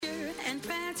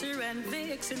Dancer and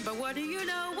Vixen, but what do you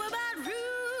know about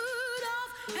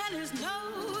Rudolph and his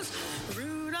nose?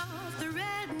 Rudolph the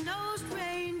red-nosed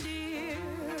reindeer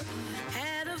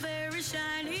had a very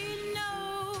shiny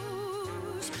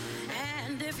nose,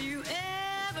 and if you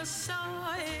ever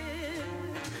saw it,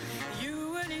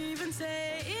 you would even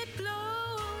say it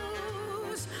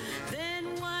glows. Then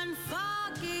one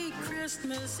foggy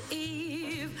Christmas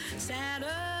Eve,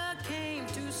 Santa came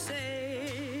to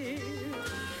say,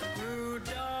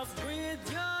 Rudolph,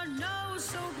 with your nose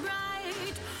so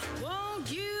bright,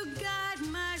 won't you guide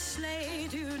my sleigh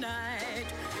tonight?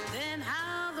 Then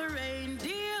how the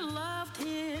reindeer loved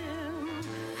him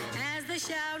as they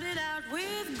shouted out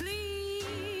with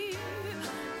glee,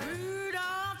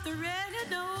 Rudolph the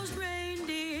red-nosed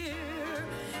reindeer,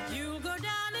 you'll go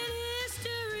down in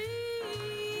history.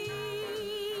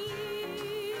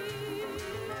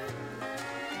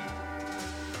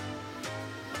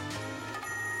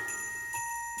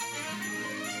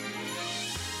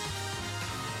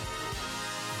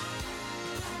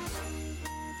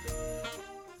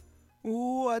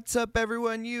 What's up,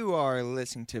 everyone? You are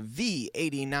listening to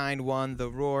V89.1 The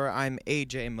Roar. I'm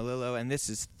AJ Malillo, and this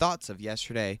is Thoughts of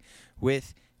Yesterday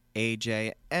with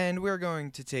AJ. And we're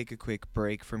going to take a quick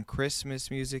break from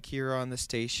Christmas music here on the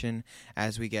station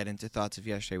as we get into Thoughts of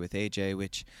Yesterday with AJ,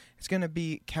 which is going to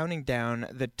be counting down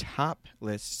the top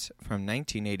lists from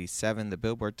 1987, the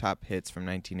Billboard top hits from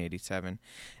 1987.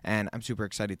 And I'm super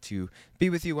excited to be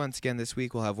with you once again this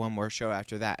week. We'll have one more show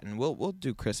after that, and we'll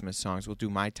do Christmas songs. We'll do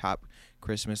my top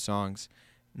Christmas songs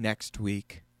next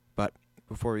week. But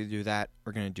before we do that,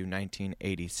 we're going to do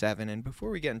 1987. And before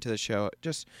we get into the show,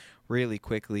 just really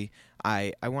quickly,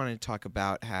 I wanted to talk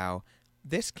about how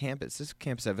this campus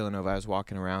at Villanova, I was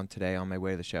walking around today on my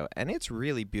way to the show, and it's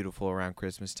really beautiful around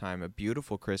Christmas time, a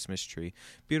beautiful Christmas tree,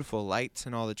 beautiful lights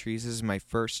in all the trees. This is my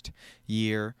first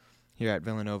year here at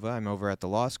Villanova. I'm over at the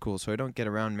law school, so I don't get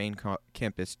around main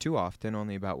campus too often,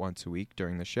 only about once a week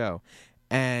during the show.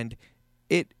 And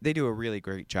they do a really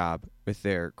great job with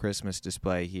their Christmas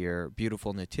display here.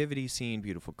 Beautiful nativity scene,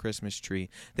 beautiful Christmas tree.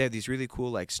 They have these really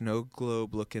cool like snow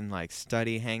globe looking like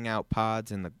study hangout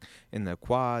pods in the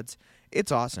quads.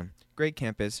 It's awesome. Great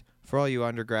campus for all you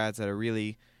undergrads that are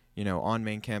really, on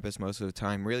main campus most of the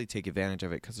time. Really take advantage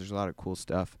of it because there's a lot of cool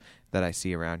stuff that I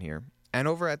see around here. And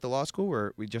over at the law school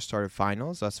where we just started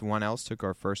finals, us 1Ls took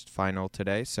our first final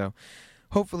today. So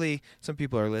hopefully some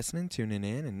people are listening, tuning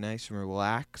in, and nice and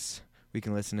relax. We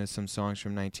can listen to some songs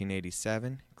from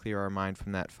 1987, clear our mind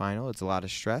from that final. It's a lot of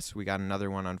stress. We got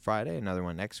another one on Friday, another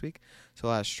one next week. So a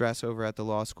lot of stress over at the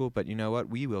law school, but you know what?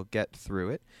 We will get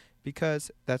through it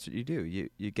because that's what you do.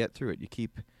 You get through it. You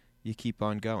keep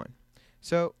on going.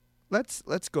 So let's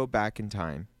go back in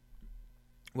time.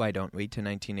 Why don't we, to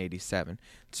 1987.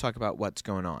 Let's talk about what's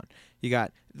going on. You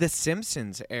got The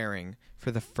Simpsons airing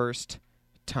for the first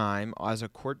time as a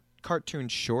cartoon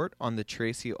short on the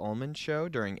Tracy Ullman Show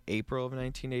during April of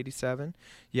 1987.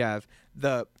 You have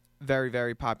the very,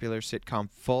 very popular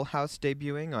sitcom Full House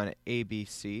debuting on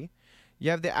ABC. You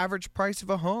have the average price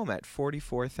of a home at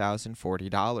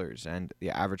 $44,040 and the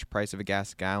average price of a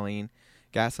gasoline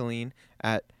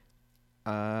at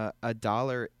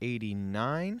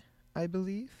 $1.89, I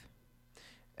believe.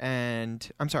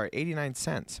 And I'm sorry, 89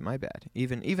 cents, my bad.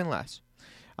 Even less.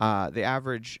 The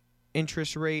average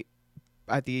interest rate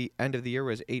at the end of the year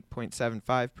was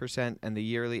 8.75%, and the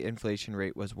yearly inflation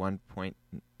rate was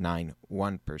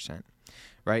 1.91%,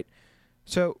 right?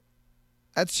 So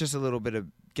that's just a little bit of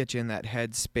get you in that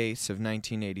headspace of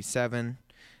 1987,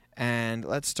 and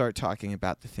let's start talking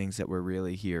about the things that we're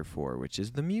really here for, which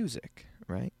is the music,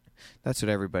 right? That's what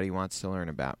everybody wants to learn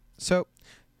about. So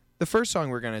the first song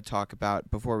we're going to talk about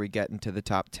before we get into the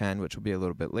top 10, which will be a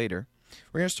little bit later,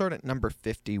 we're going to start at number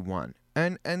 51.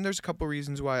 And there's a couple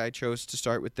reasons why I chose to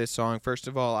start with this song. First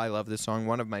of all, I love this song.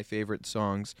 One of my favorite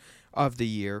songs of the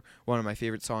year. One of my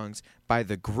favorite songs by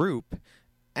the group.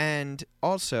 And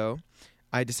also,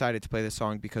 I decided to play this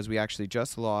song because we actually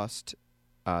just lost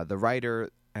the writer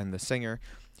and the singer,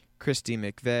 Christy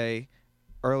McVie,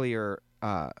 earlier,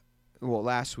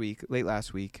 last week, late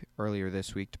last week, earlier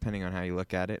this week, depending on how you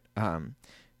look at it.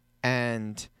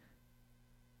 And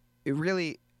it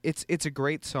really... It's a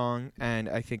great song, and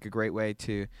I think a great way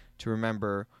to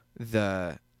remember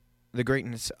the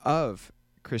greatness of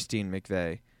Christine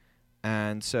McVie.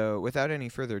 And so, without any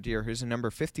further ado, here's a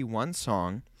number 51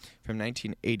 song from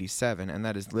 1987, and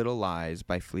that is Little Lies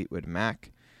by Fleetwood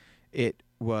Mac. It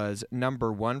was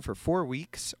number 1 for 4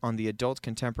 weeks on the adult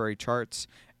contemporary charts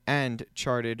and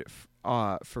charted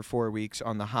for 4 weeks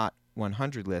on the Hot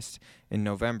 100 list in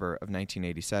November of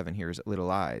 1987. Here's Little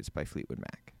Lies by Fleetwood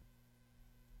Mac.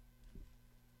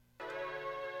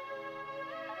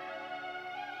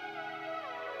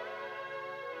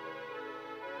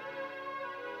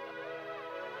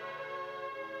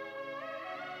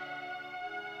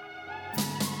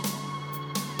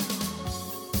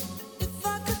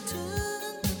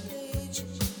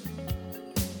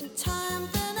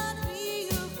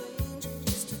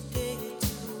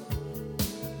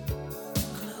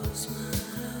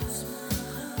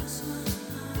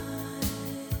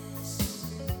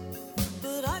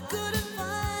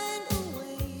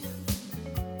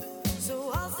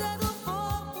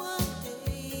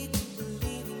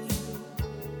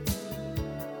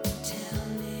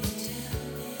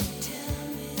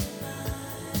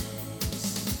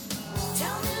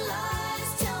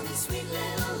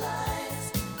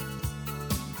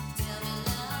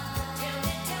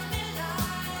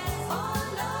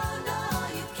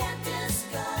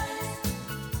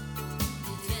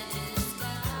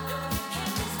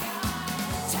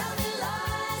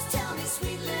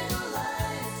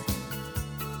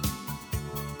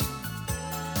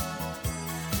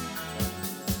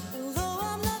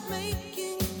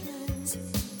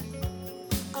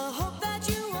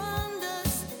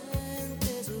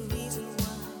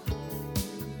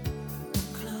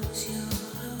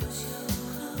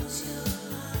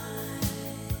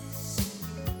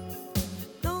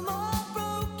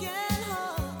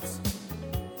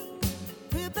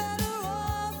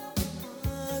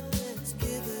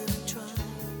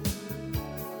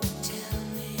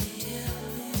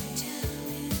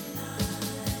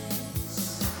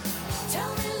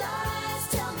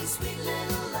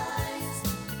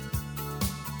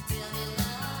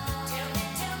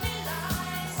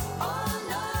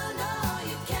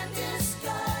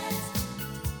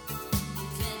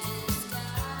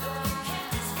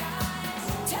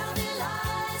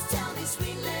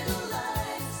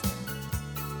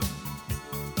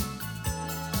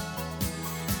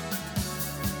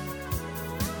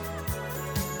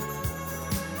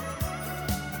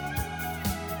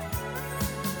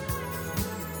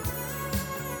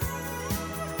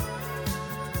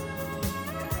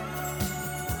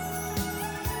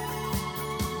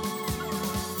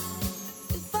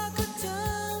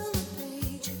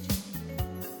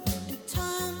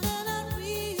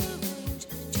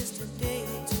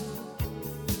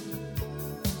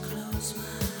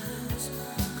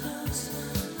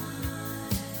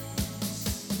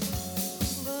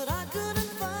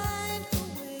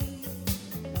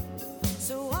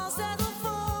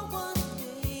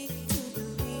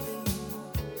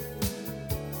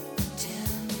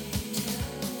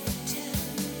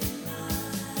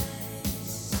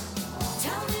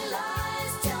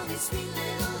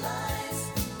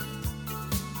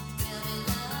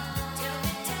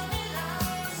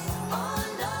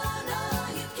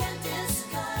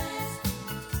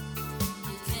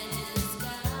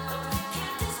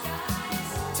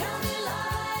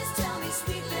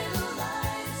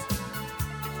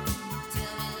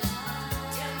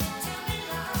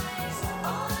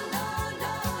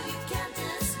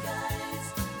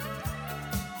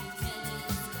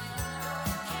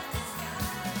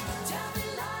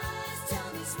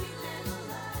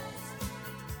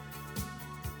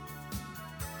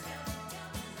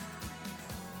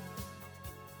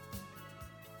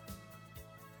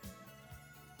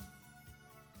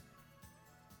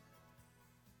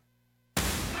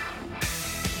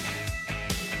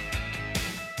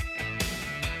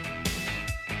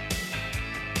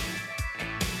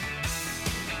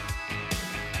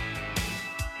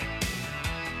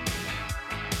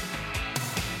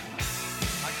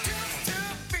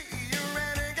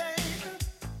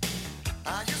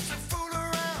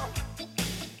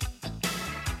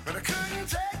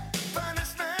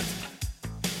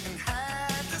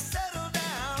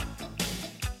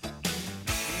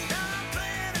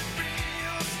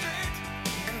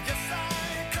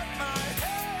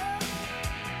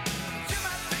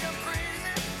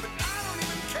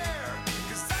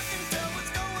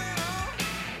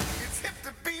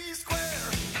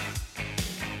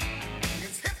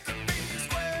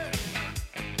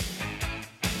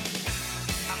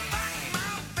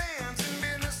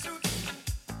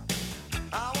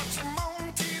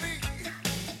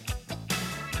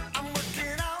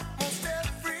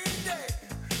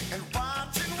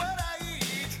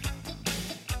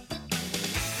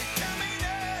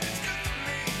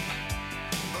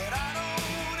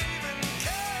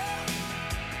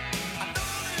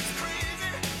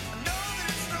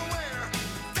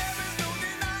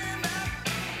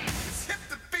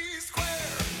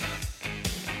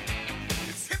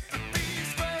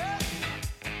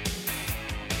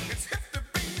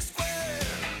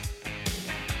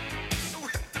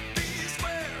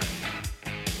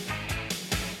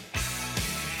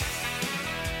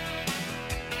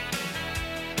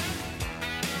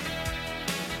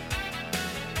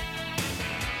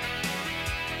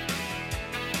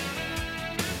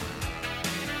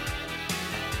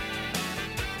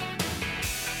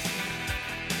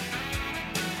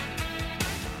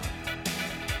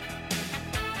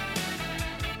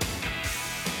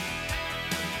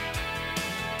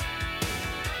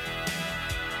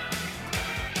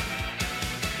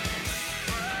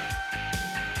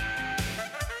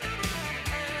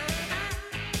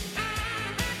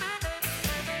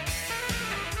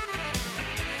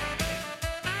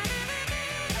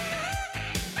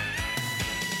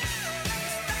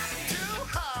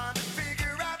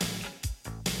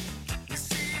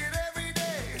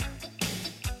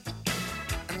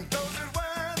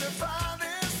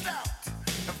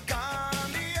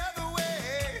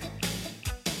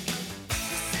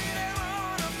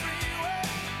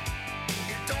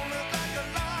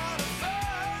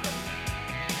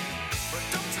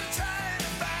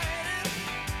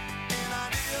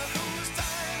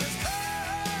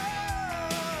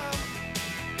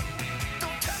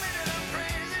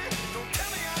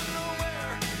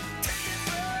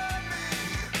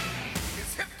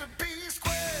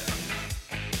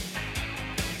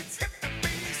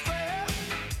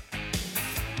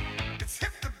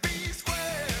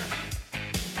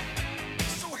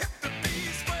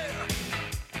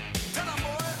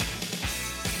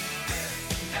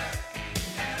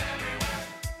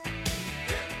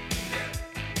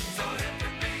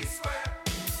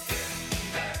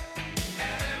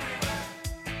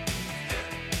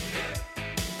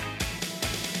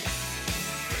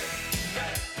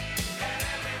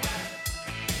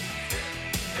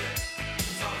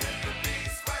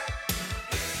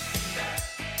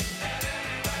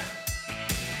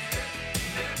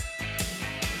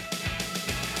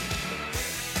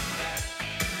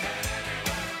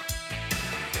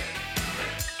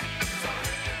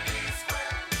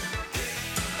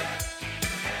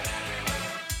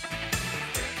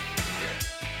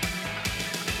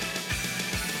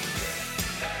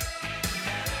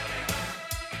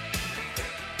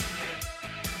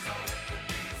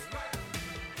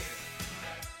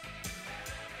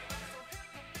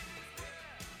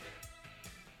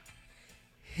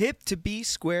 Hip to Be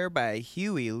Square by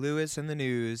Huey Lewis and the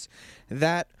News.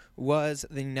 That was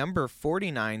the number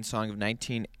 49 song of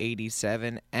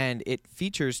 1987, and it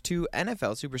features two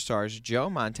NFL superstars,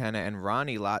 Joe Montana and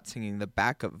Ronnie Lott, singing the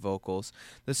backup vocals.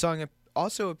 The song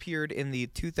also appeared in the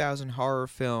 2000 horror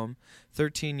film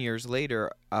 13 Years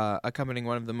Later, accompanying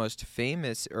one of the most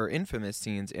famous or infamous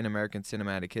scenes in American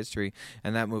cinematic history,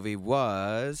 and that movie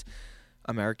was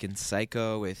American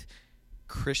Psycho with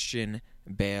Christian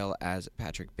Bale as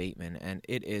Patrick Bateman, and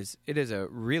it is a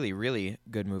really, really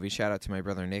good movie. Shout out to my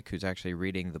brother Nick, who's actually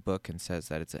reading the book and says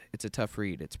that it's a tough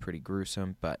read. It's pretty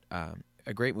gruesome, but a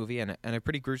great movie and a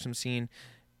pretty gruesome scene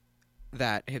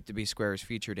that Hip to Be Square is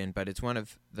featured in, but it's one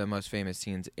of the most famous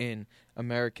scenes in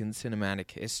American cinematic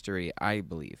history, I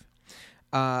believe.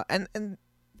 And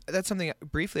that's something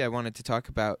briefly I wanted to talk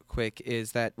about quick,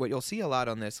 is that what you'll see a lot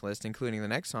on this list, including the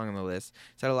next song on the list,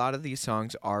 is that a lot of these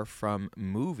songs are from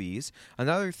movies.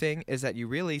 Another thing is that you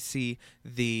really see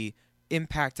the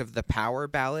impact of the power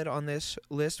ballad on this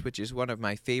list, which is one of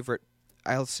my favorite,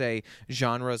 I'll say,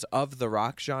 genres of the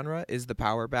rock genre, is the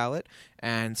power ballad,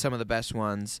 and some of the best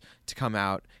ones to come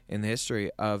out in the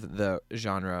history of the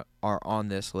genre are on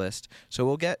this list. So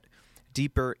we'll get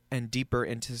deeper and deeper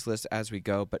into this list as we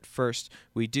go, but first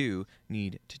we do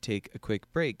need to take a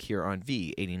quick break here on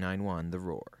V89.1 The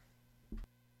Roar.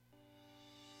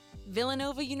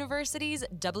 Villanova University's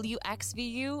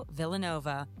WXVU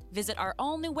Villanova. Visit our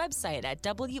all-new website at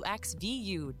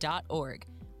wxvu.org.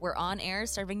 We're on air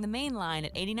serving the main line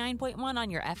at 89.1 on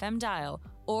your FM dial,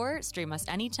 or stream us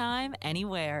anytime,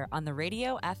 anywhere on the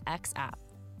Radio FX app.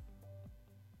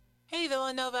 Hey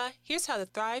Villanova, here's how to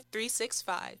Thrive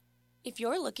 365. If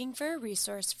you're looking for a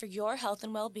resource for your health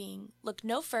and well-being, look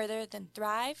no further than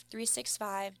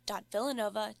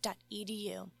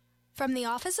thrive365.villanova.edu. From the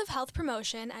Office of Health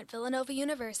Promotion at Villanova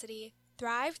University,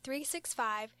 Thrive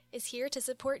 365 is here to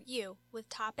support you with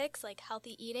topics like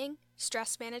healthy eating,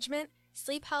 stress management,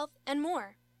 sleep health, and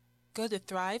more. Go to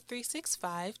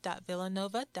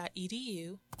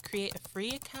thrive365.villanova.edu, create a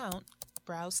free account,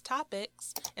 browse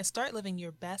topics, and start living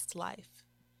your best life.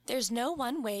 There's no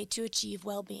one way to achieve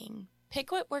well-being.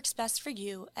 Pick what works best for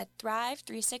you at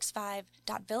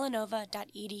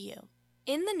thrive365.villanova.edu.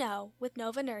 In the know with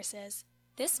Nova Nurses.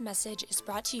 This message is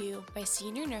brought to you by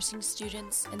senior nursing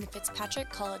students in the Fitzpatrick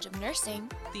College of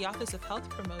Nursing, the Office of Health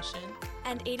Promotion,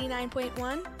 and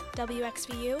 89.1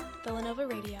 WXVU Villanova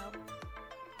Radio.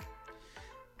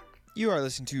 You are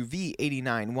listening to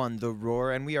V89.1 The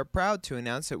Roar, and we are proud to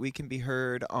announce that we can be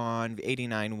heard on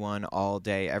 89.1 all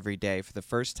day, every day, for the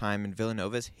first time in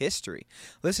Villanova's history.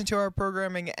 Listen to our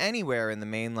programming anywhere in the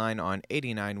main line on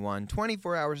 89.1,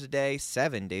 24 hours a day,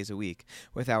 7 days a week,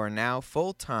 with our now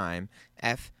full-time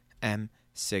FM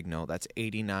signal. That's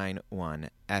 89.1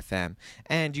 FM.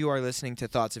 And you are listening to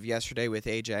Thoughts of Yesterday with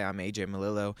AJ. I'm AJ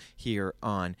Malillo here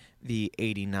on the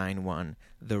 89.1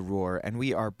 The Roar. And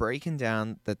we are breaking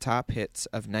down the top hits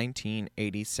of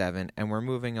 1987. And we're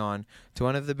moving on to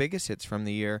one of the biggest hits from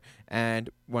the year and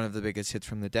one of the biggest hits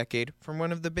from the decade, from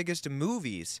one of the biggest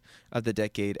movies of the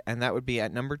decade. And that would be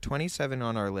at number 27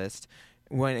 on our list,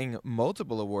 winning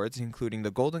multiple awards, including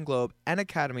the Golden Globe and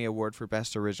Academy Award for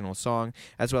Best Original Song,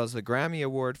 as well as the Grammy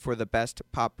Award for the Best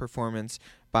Pop Performance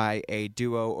by a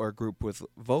Duo or Group with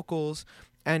Vocals.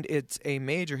 And it's a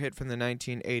major hit from the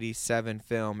 1987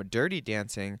 film Dirty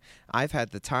Dancing, I've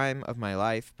Had the Time of My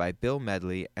Life by Bill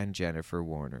Medley and Jennifer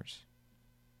Warnes.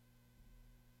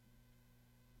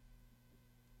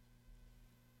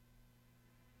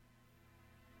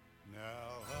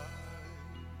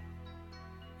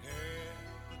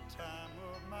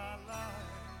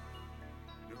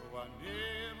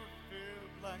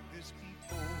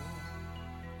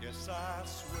 I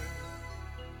swear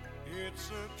it's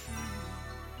a truth,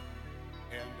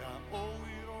 and I owe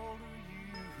it all to you.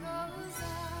 'Cause I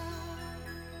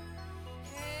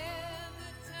had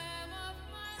the time of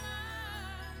my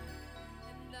life,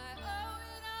 and I owe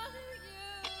it all to you.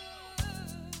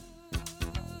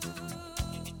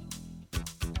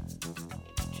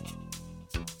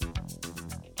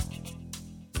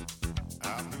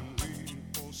 I've been waiting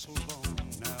for so long,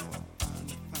 now I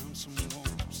finally found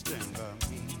someone to stand by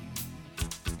me.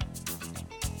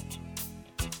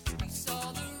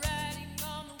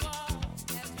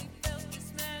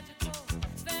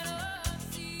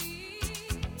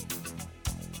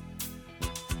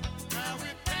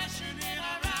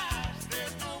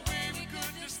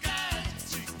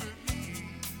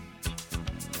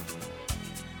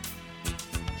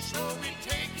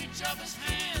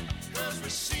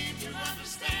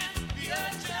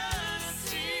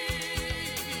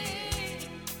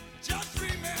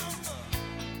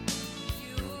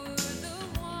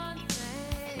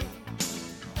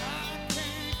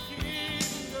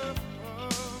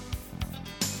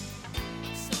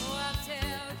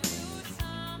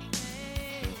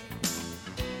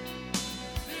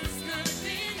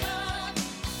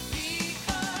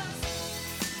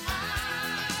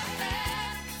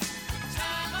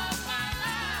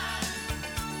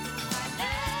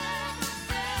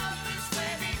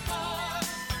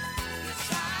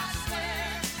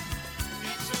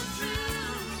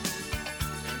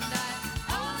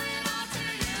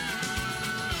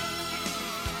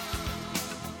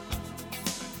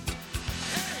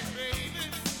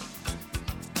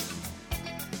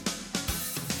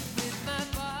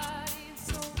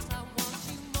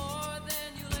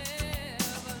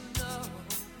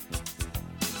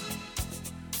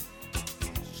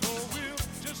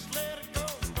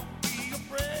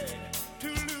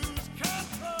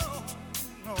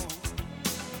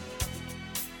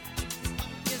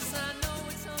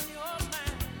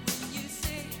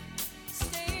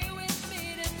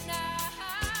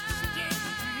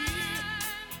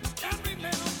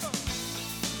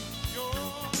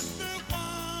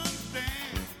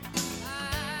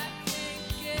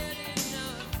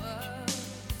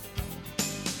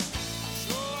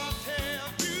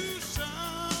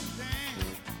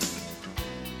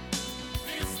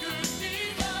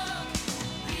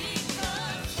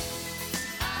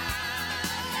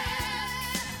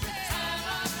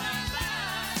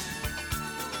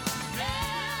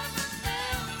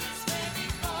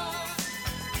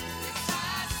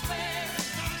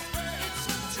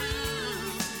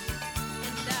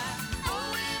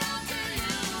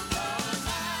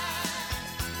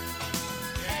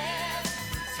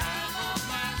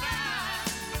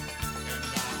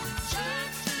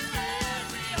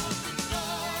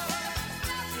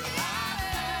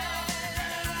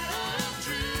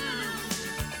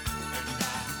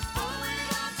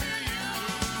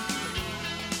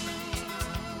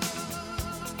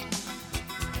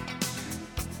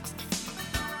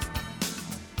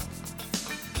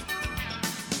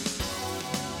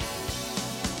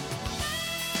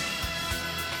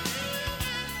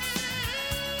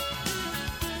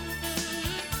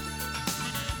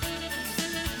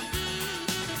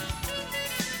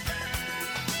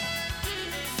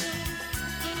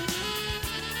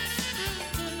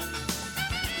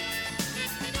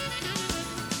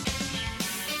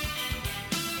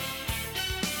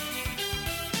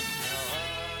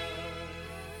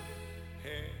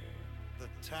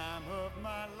 time of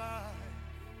my life.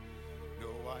 No,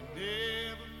 I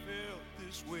never felt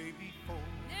this way before.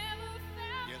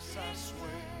 Yes, I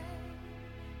swear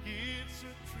it's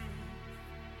a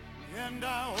truth, and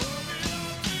I owe it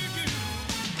all to you.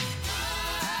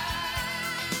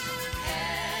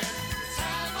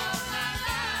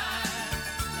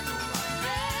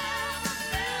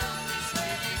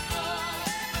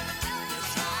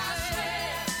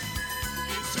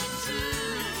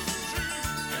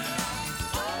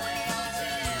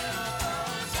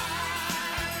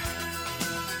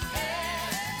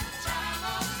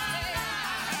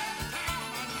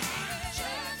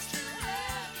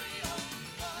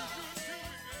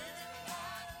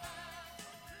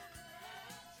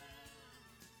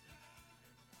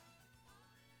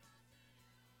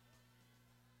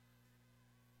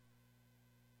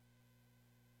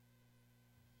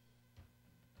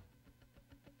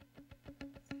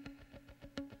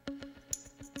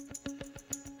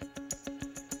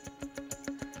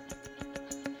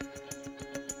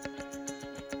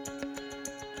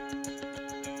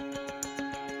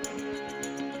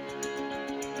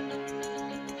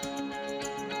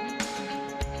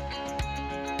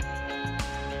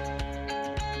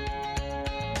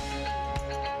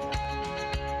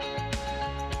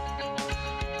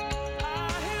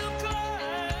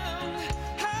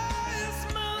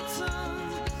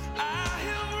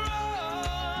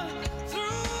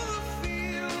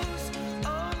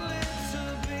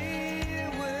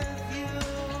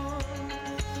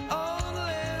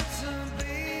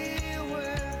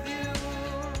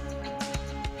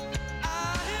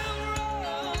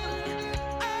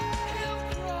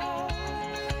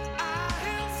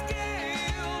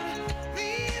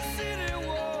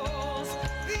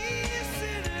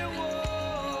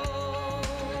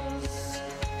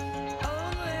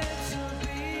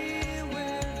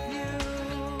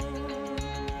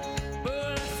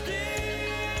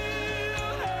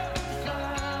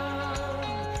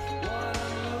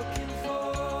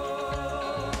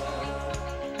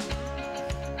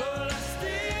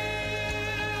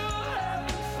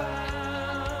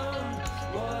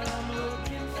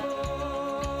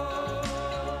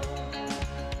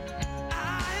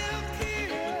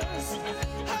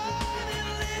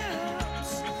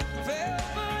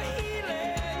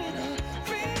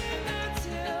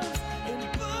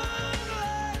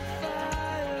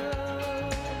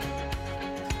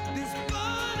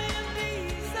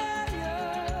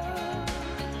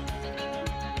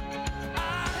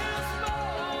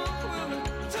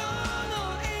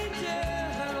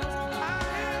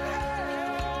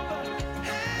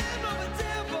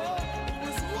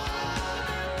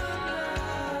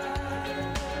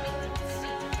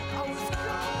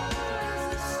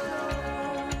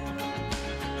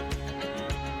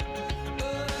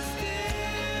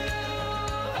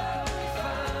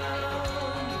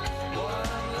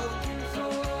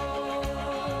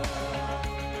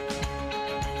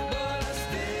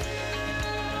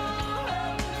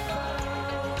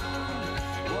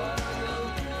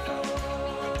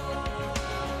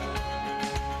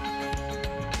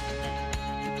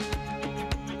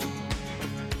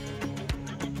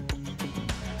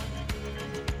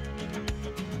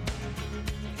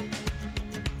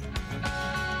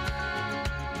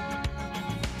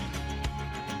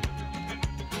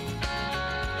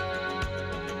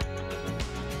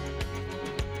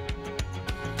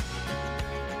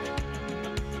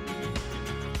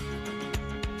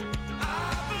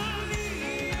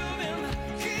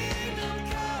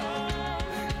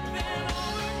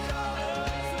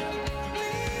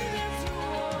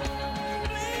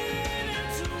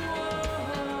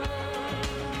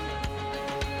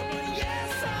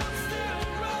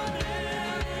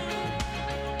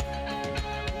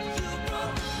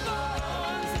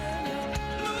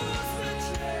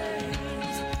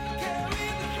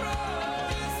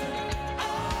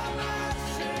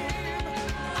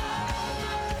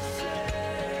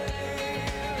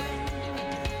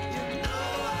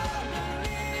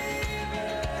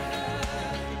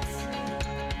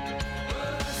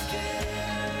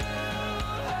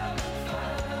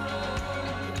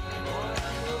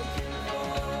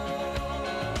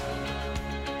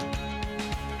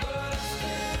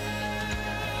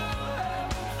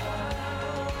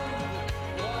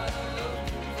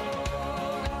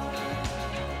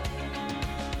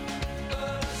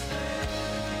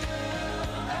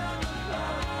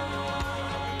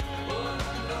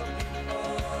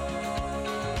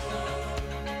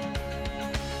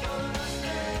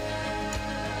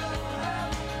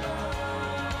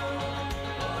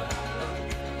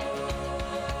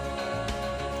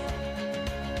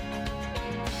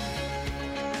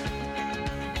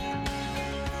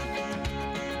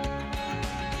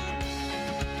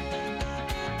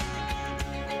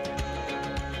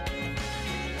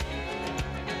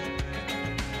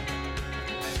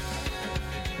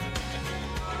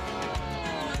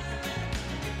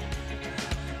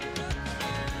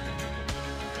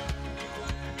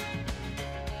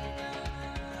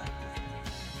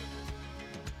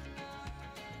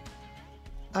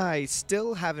 I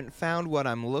Still Haven't Found What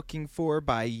I'm Looking For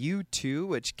by U2,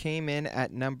 which came in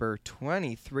at number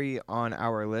 23 on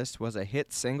our list, was a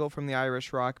hit single from the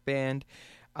Irish rock band.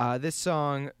 This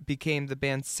song became the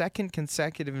band's second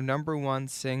consecutive number one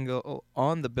single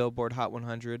on the Billboard Hot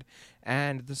 100,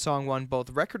 and the song won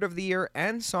both Record of the Year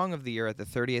and Song of the Year at the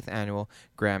 30th Annual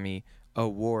Grammy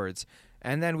Awards.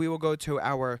 And then we will go to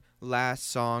our last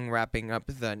song, wrapping up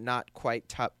the not quite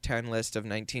top 10 list of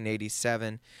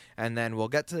 1987. And then we'll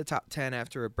get to the top 10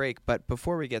 after a break. But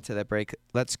before we get to that break,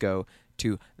 let's go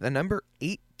to the number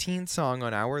 18 song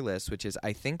on our list, which is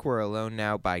I Think We're Alone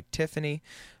Now by Tiffany.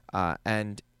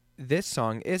 And this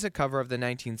song is a cover of the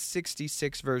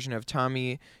 1966 version of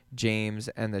Tommy James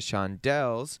and the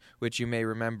Shondells, which you may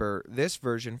remember this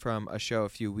version from a show a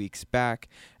few weeks back.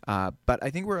 But I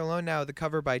Think We're Alone Now, the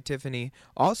cover by Tiffany,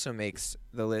 also makes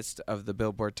the list of the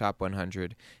Billboard Top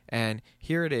 100. And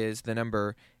here it is, the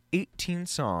number 18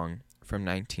 song from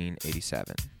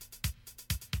 1987.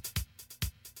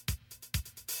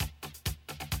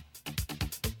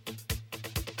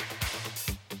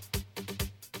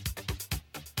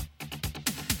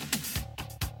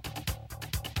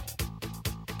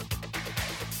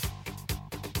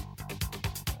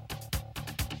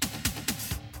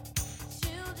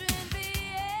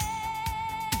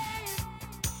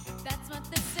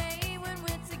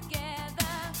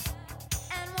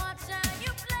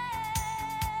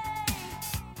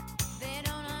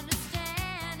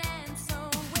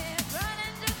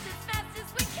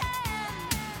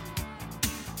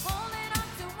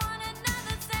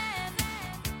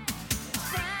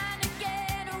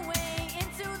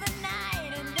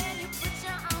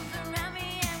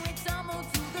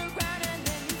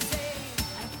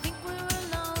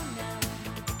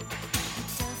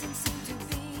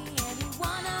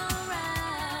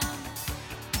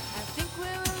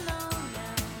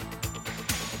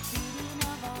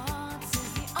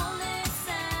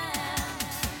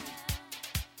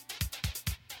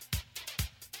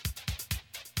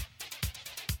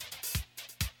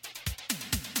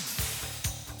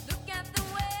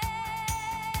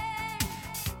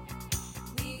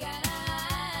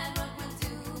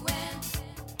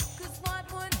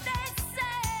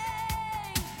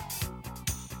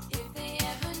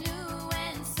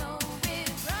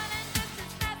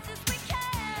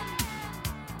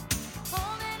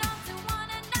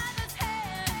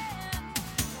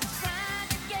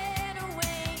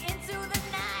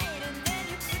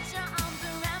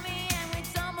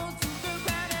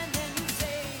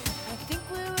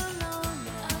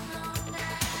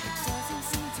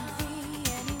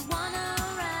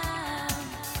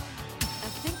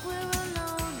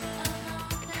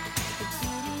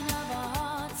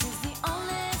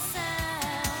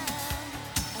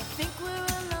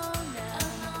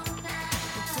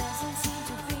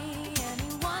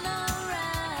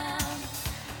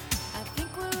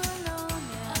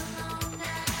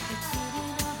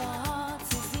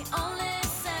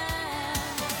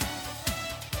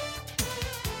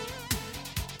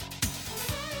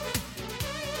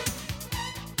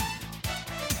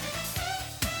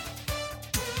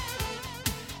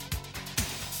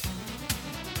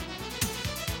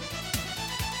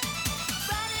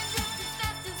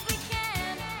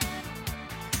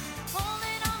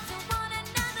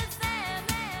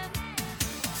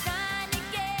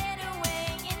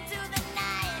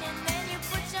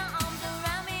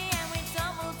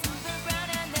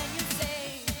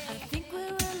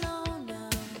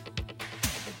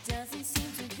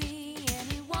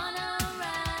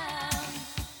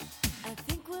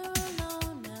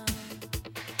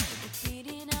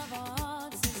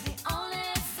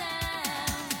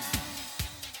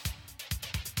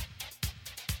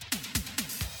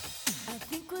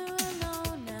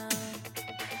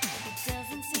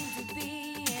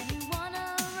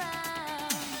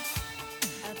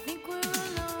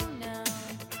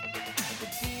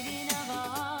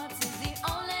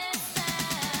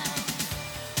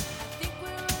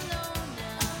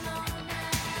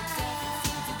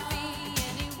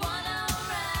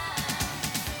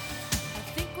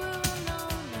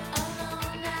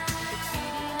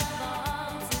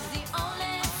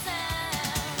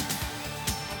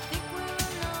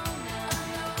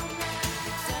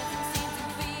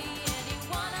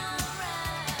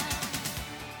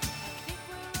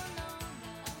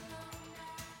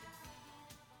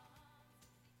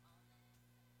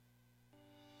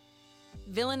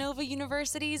 Villanova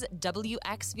University's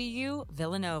WXVU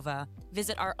Villanova.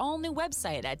 Visit our all-new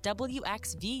website at wxvu.org.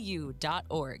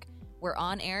 We're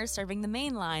on air serving the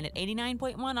main line at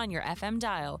 89.1 on your FM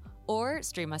dial, or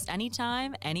stream us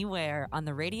anytime, anywhere on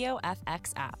the Radio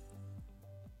FX app.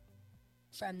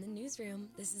 From the newsroom,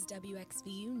 this is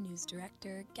WXVU News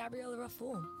Director Gabriella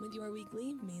Raful with your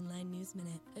weekly Mainline News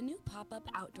Minute. A new pop-up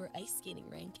outdoor ice skating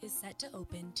rink is set to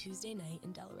open Tuesday night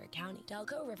in Delaware County.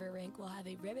 Delco River Rink will have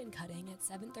a ribbon cutting at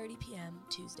 7:30 p.m.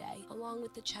 Tuesday, along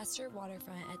with the Chester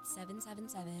Waterfront at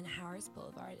 777 Harris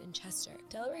Boulevard in Chester.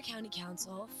 Delaware County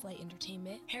Council, Flight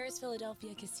Entertainment, Harris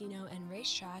Philadelphia Casino and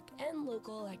Racetrack, and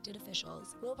local elected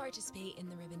officials will participate in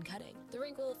the ribbon cutting. The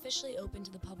rink will officially open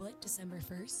to the public December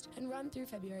 1st and run through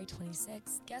February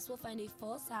 26th. Guests will find a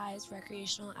full-size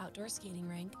recreational outdoor skating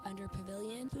rink under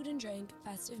pavilion, food and drink,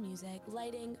 festive music,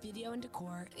 lighting, video and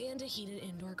decor, and a heated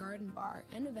indoor garden bar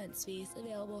and event space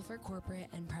available for corporate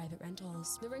and private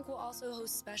rentals. The rink will also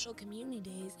host special community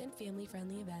days and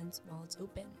family-friendly events while it's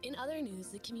open. In other news,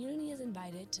 the community is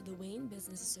invited to the Wayne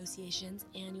Business Association's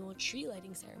annual tree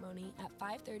lighting ceremony at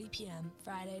 5:30 p.m.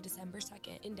 Friday, December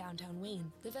 2nd in downtown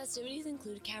Wayne. The festivities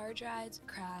include carriage rides,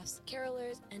 crafts,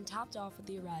 carolers, and topped off with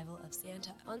the arrival of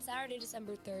Santa. On Saturday,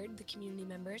 December 3rd, the community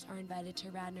members are invited to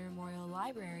Radnor Memorial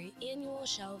Library annual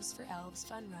Shelves for Elves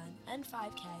Fun Run and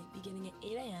 5K beginning at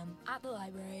 8 a.m. at the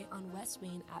library on West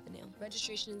Wayne Avenue.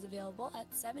 Registration is available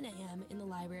at 7 a.m. in the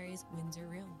library's Windsor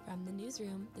Room. From the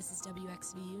newsroom, this is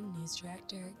WXVU News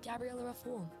Director Gabriella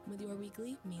Raful with your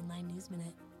weekly Mainline News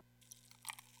Minute.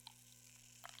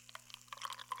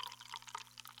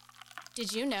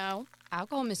 Did you know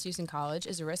alcohol misuse in college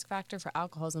is a risk factor for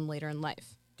alcoholism later in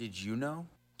life? Did you know?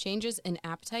 Changes in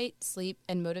appetite, sleep,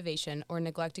 and motivation, or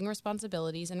neglecting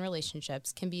responsibilities and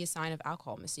relationships can be a sign of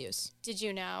alcohol misuse. Did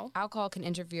you know? Alcohol can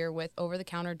interfere with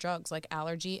over-the-counter drugs like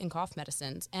allergy and cough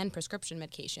medicines and prescription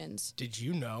medications. Did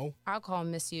you know? Alcohol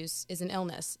misuse is an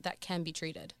illness that can be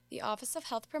treated. The Office of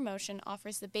Health Promotion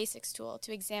offers the Basics tool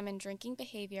to examine drinking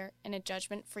behavior in a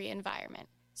judgment-free environment.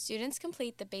 Students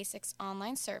complete the Basics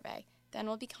online survey, then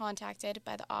will be contacted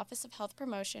by the Office of Health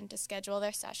Promotion to schedule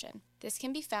their session. This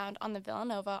can be found on the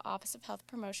Villanova Office of Health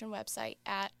Promotion website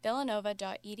at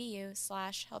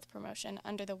villanova.edu/healthpromotion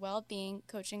under the Wellbeing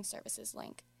Coaching Services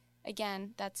link.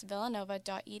 Again, that's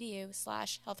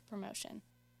villanova.edu/healthpromotion.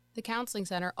 The Counseling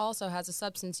Center also has a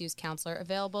substance use counselor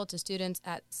available to students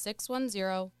at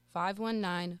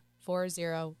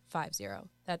 610-519-4050.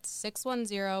 That's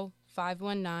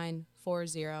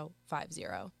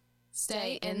 610-519-4050.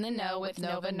 Stay in the know with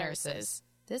Nova Nurses.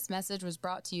 This message was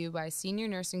brought to you by senior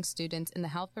nursing students in the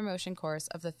health promotion course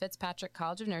of the Fitzpatrick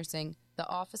College of Nursing, the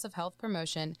Office of Health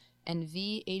Promotion, and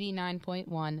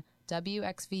V89.1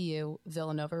 WXVU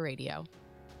Villanova Radio.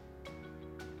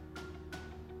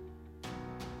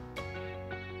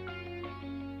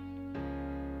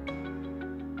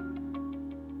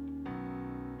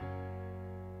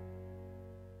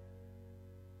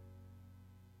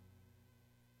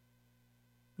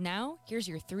 Now, here's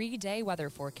your 3-day weather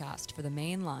forecast for the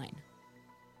main line.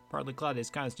 Partly cloudy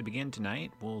skies to begin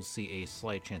tonight. We'll see a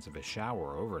slight chance of a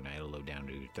shower overnight, a low down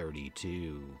to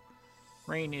 32.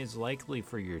 Rain is likely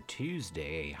for your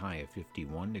Tuesday, a high of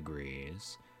 51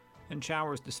 degrees. And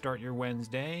showers to start your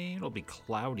Wednesday. It'll be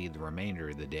cloudy the remainder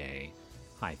of the day,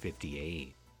 high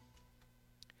 58.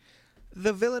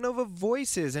 The Villanova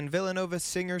Voices and Villanova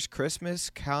Singers Christmas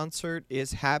concert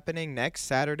is happening next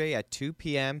Saturday at 2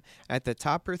 p.m. at the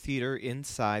Topper Theater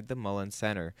inside the Mullen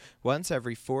Center. Once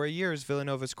every 4 years,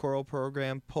 Villanova's choral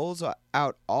program pulls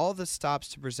out all the stops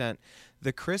to present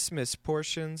the Christmas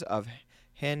portions of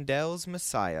Handel's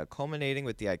Messiah, culminating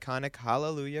with the iconic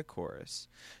Hallelujah Chorus.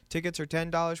 Tickets are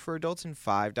 $10 for adults and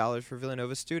 $5 for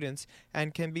Villanova students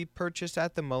and can be purchased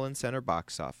at the Mullen Center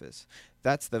box office.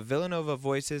 That's the Villanova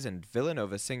Voices and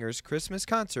Villanova Singers Christmas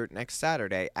concert next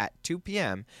Saturday at 2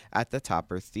 p.m. at the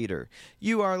Topper Theater.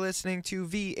 You are listening to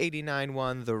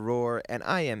V89.1 The Roar, and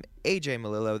I am AJ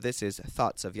Melillo. This is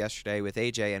Thoughts of Yesterday with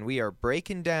AJ, and we are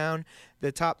breaking down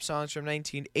the top songs from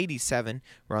 1987.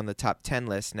 We're on the top 10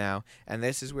 list now, and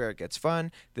this is where it gets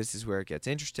fun. This is where it gets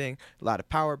interesting. A lot of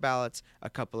power ballads, a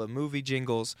couple of movie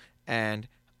jingles, and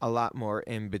a lot more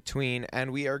in between.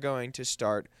 And we are going to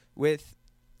start with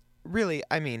really,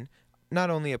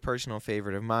 not only a personal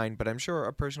favorite of mine, but I'm sure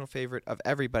a personal favorite of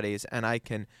everybody's, and I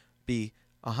can be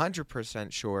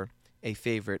 100% sure a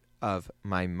favorite of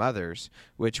my mother's,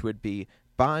 which would be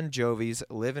Bon Jovi's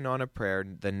Livin' on a Prayer,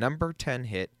 the number 10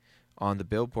 hit on the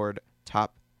Billboard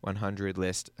Top 100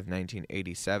 list of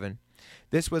 1987.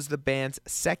 This was the band's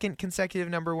second consecutive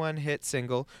number 1 hit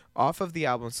single off of the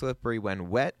album Slippery When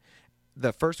Wet.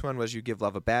 The first one was You Give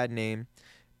Love a Bad Name,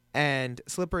 and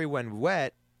Slippery When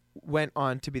Wet went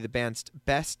on to be the band's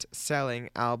best-selling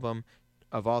album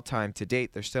of all time to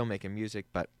date. They're still making music,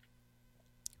 but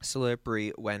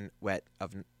Slippery When Wet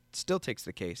still takes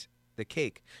the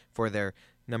cake for their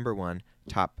number 1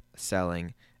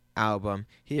 top-selling album.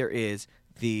 Here is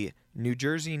the New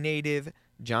Jersey native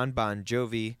John Bon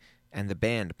Jovi and the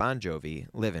band Bon Jovi,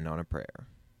 Livin' on a Prayer.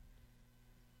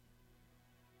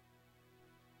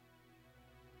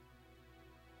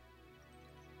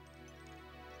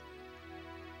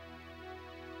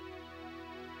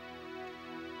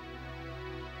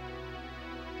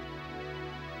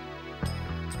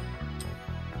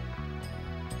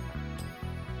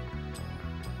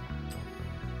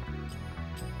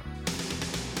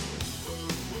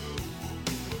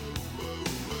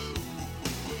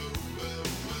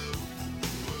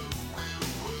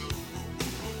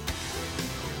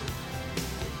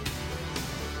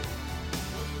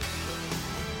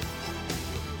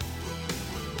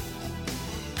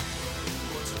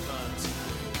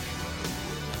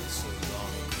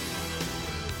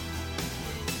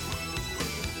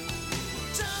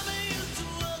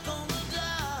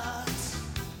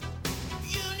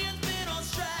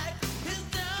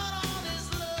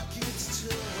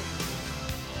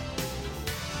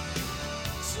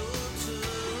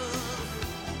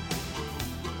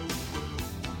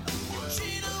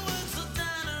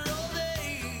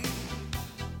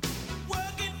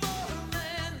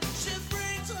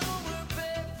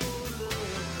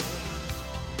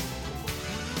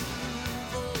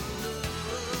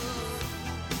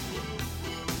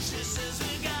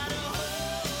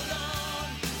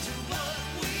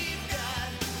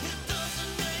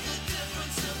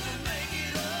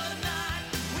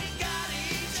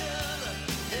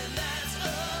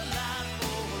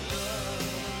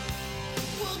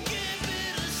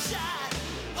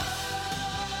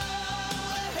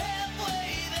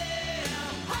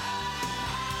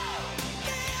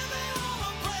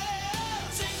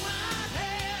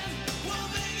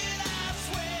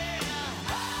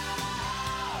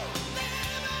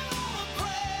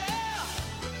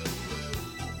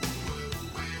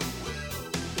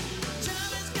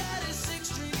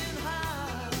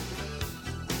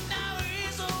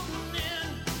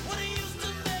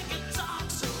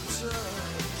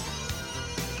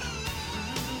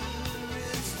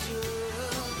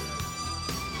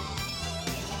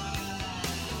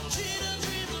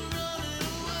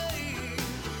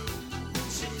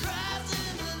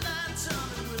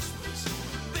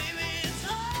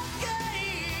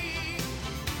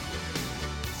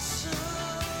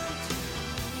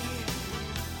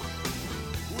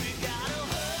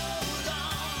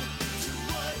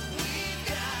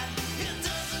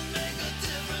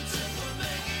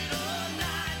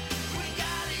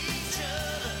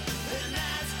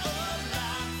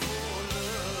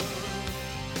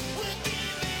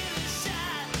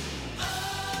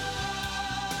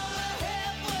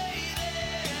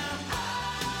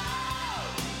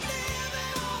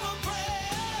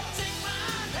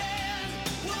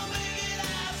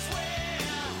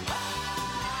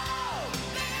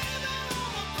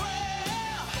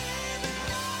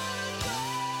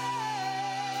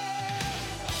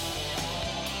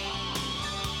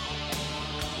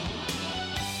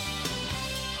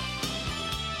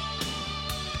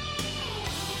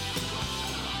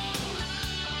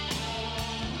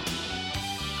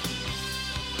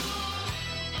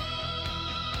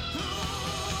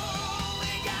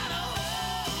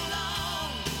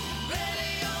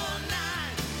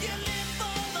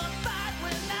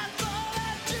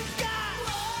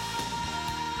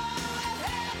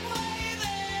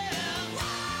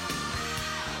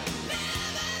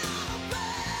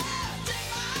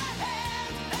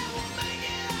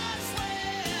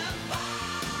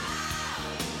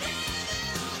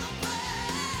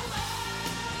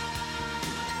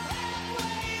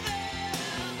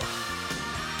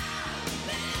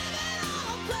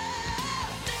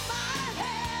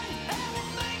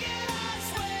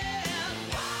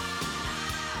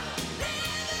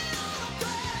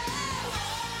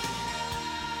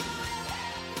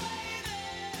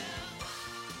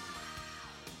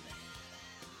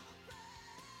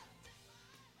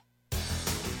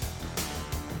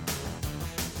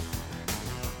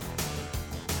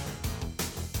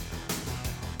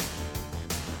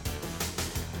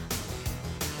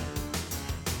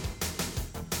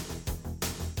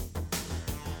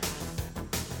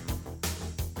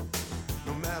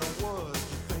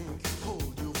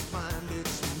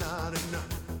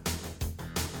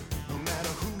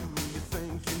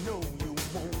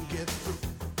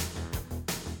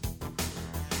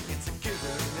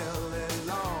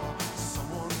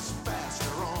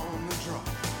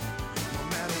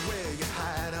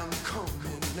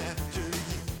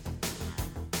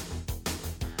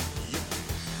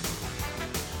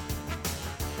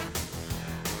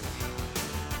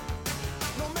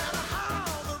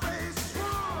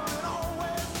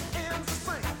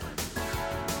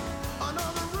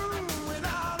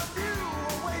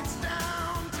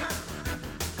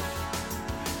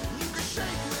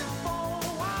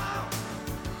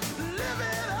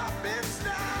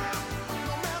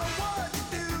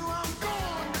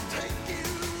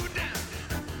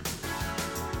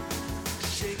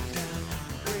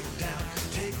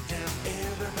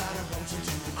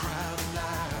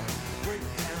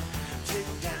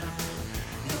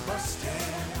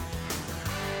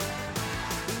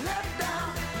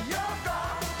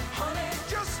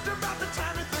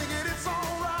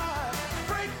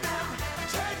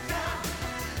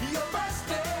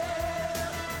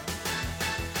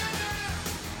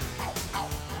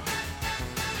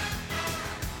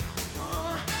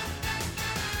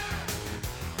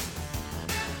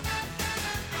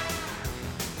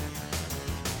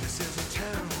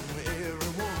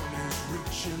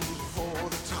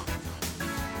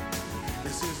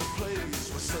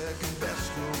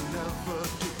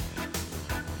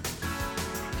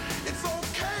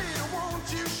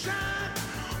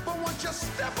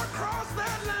 step across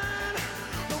that line,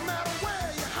 no matter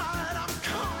where you hide, I'm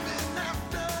coming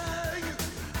after you.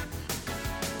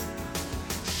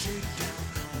 Shake down,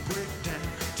 break down,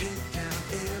 take down.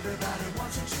 Everybody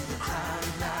wants into the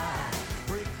crowded line.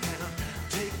 Break down,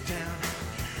 take down.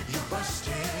 You're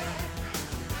busted.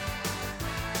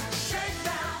 Shake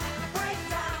down, break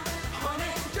down,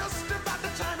 honey. Just about the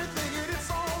time you think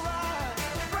it's alright.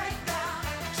 Break down,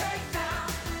 take down.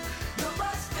 You're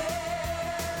busted.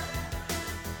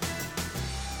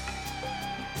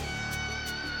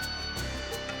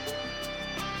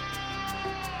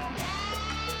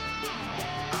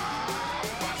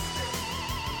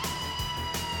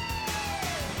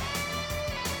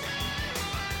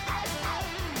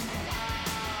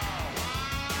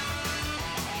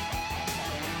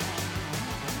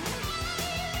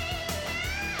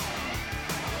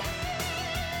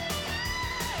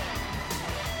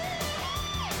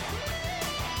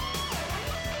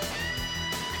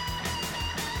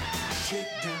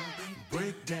 Shake down,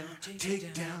 break down,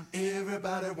 take down.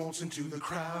 Everybody wants into the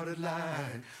crowded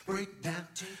line. Break down,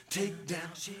 take down.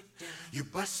 You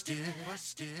busted.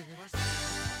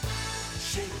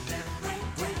 Shake down,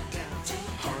 break down,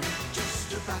 honey.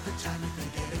 Just about the time you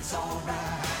think that it's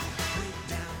alright. Break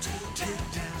down,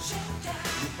 take down.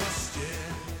 You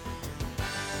busted.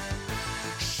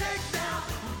 Shake down,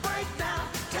 break down,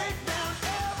 take down.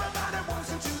 Everybody wants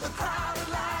into the crowded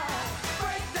line.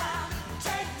 Break down,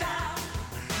 take down.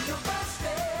 You're busted.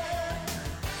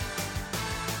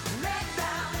 Let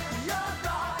down your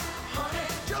guard, honey.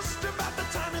 Just about the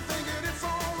time you think that it's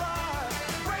alright.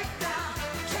 Break down,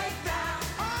 take down.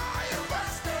 Oh, you're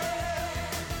busted.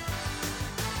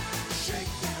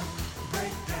 Shake down,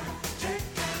 break down, take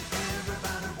down.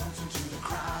 Everybody wants into the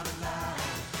crowded line.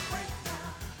 Break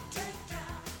down, take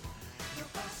down.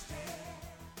 You're busted.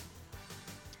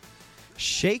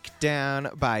 Shakedown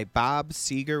by Bob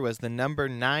Seger was the number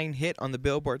 9 hit on the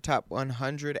Billboard Top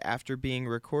 100 after being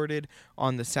recorded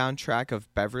on the soundtrack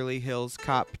of Beverly Hills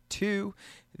Cop 2.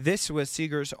 This was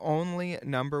Seger's only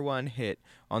number 1 hit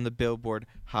on the Billboard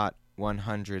Hot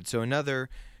 100. So another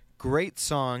great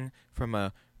song from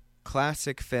a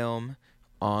classic film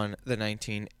on the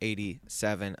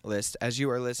 1987 list. As you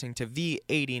are listening to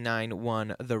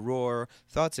V89.1 The Roar,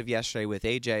 Thoughts of Yesterday with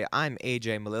AJ, I'm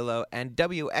AJ Malillo, and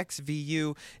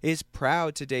WXVU is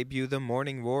proud to debut the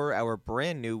Morning Roar, our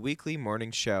brand new weekly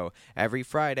morning show. Every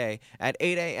Friday at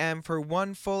 8 a.m. for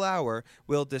 1 full hour,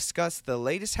 we'll discuss the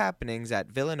latest happenings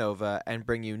at Villanova and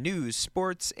bring you news,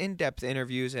 sports, in-depth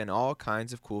interviews, and all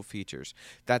kinds of cool features.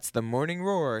 That's the Morning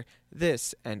Roar,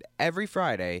 this and every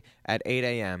Friday at 8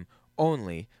 a.m.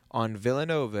 only on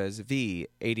Villanova's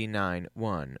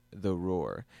V89.1 The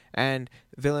Roar. And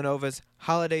Villanova's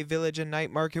Holiday Village and Night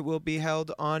Market will be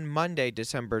held on Monday,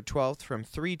 December 12th from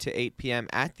 3 to 8 p.m.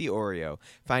 at the Oreo.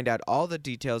 Find out all the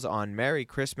details on Merry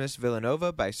Christmas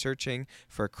Villanova by searching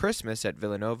for Christmas at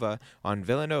Villanova on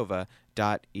villanova.edu.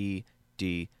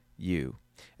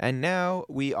 And now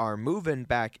we are moving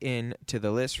back in to the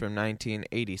list from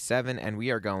 1987, and we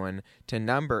are going to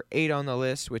number 8 on the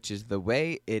list, which is The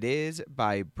Way It Is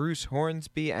by Bruce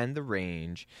Hornsby and The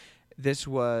Range. This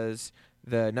was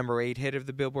the number 8 hit of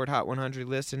the Billboard Hot 100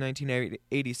 list in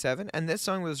 1987, and this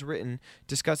song was written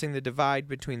discussing the divide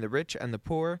between the rich and the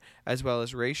poor, as well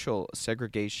as racial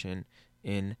segregation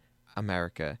in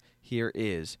America. Here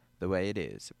is The Way It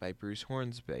Is by Bruce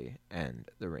Hornsby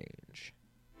and The Range.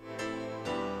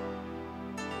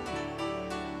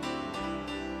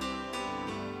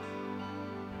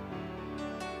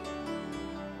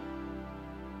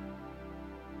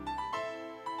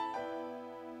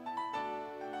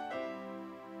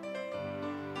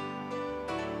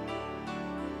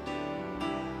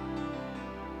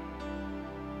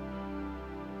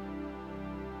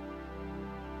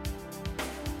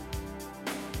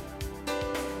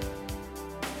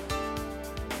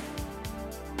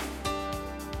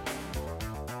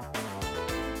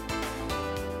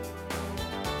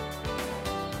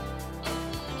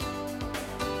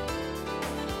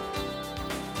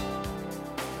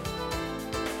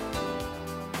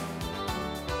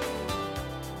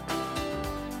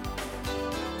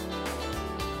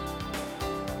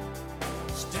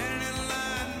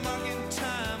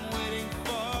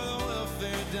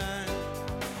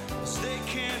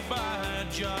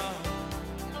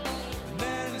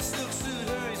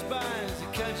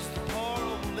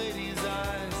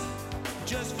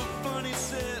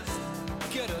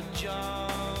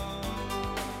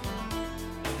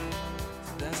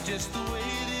 just the way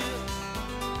it is.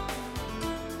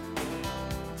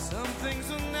 Some things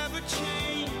will never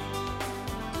change.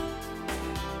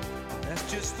 That's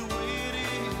just the way it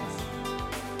is.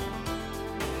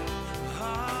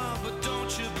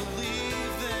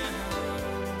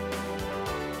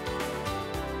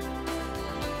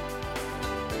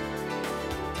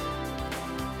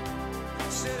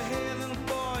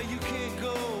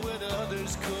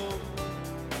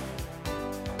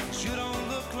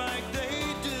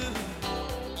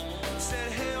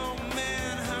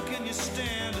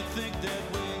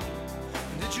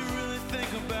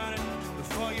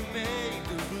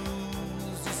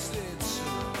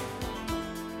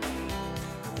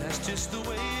 That's just the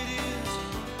way it is.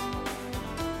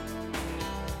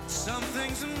 Some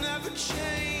things will never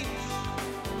change.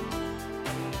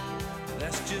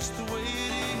 That's just the way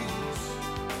it is.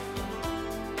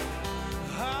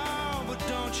 Oh, but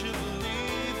don't you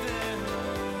believe that?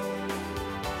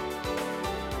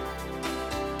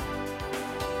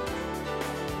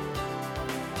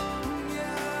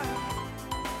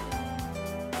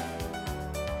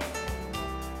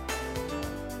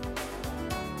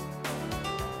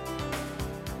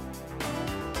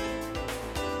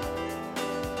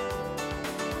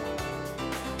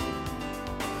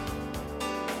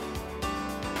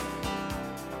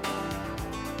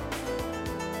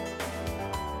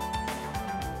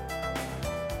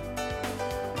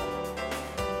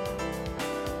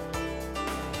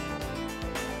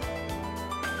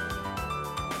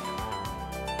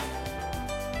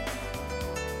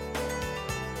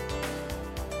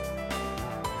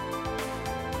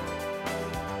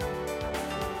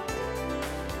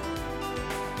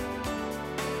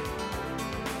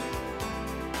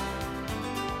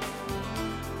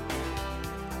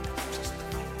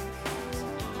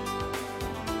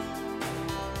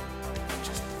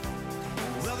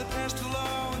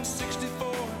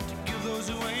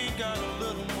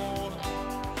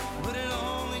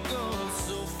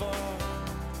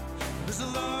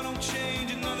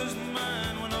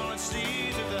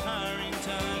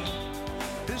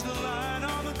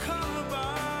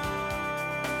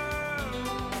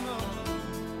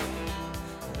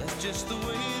 Just the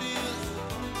way it is.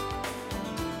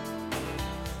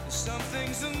 Some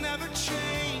things will never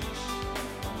change.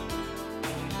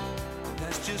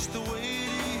 That's just the way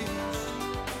it is.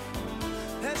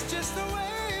 That's just the way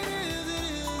it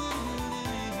is.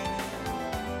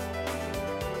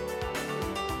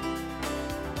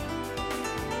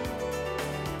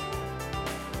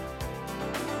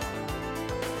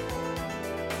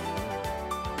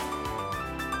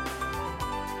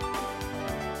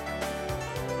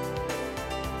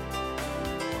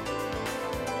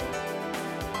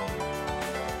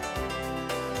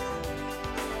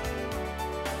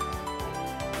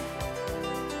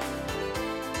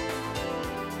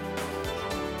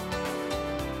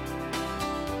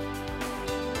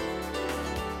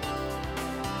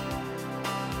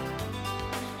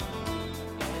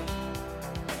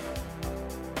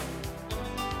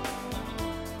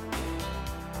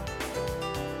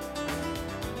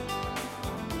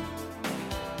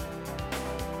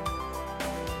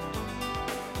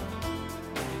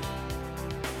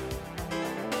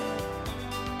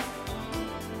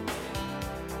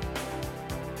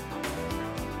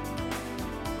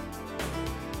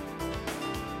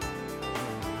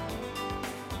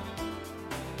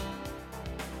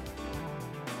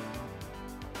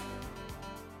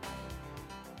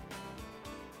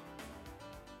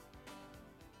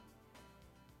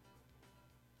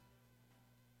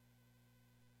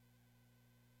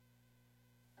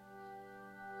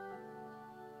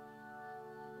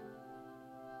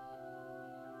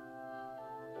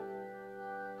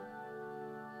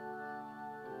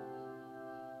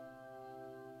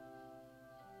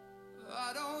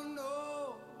 I don't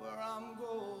know where I'm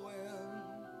going,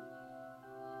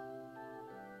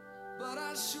 but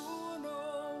I sure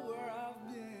know where I've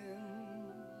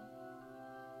been.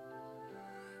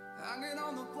 Hanging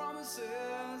on the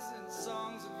promises and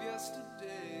songs of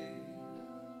yesterday,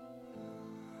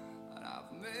 and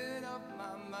I've made up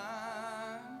my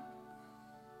mind.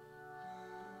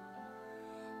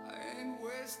 I ain't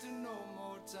wasting no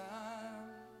more time,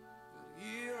 but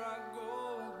here I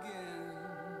go again.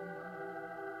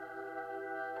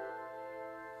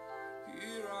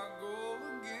 Here I go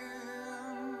again.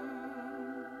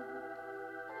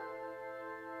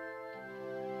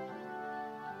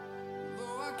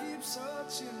 Though I keep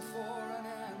searching for an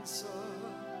answer,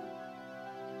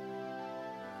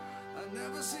 I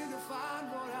never seem to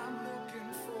find what I'm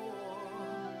looking for.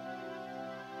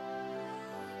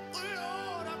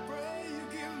 Lord, I pray you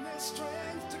give me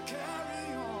strength to carry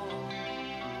on,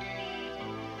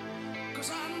 'cause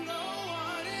I know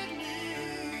what it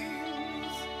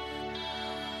means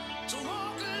to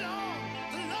walk along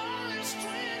the lonely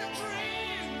street of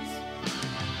dreams.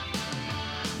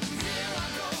 Here I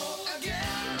go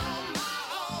again on my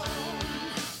own,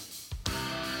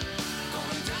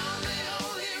 going down the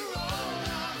only road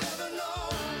I've ever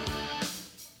known.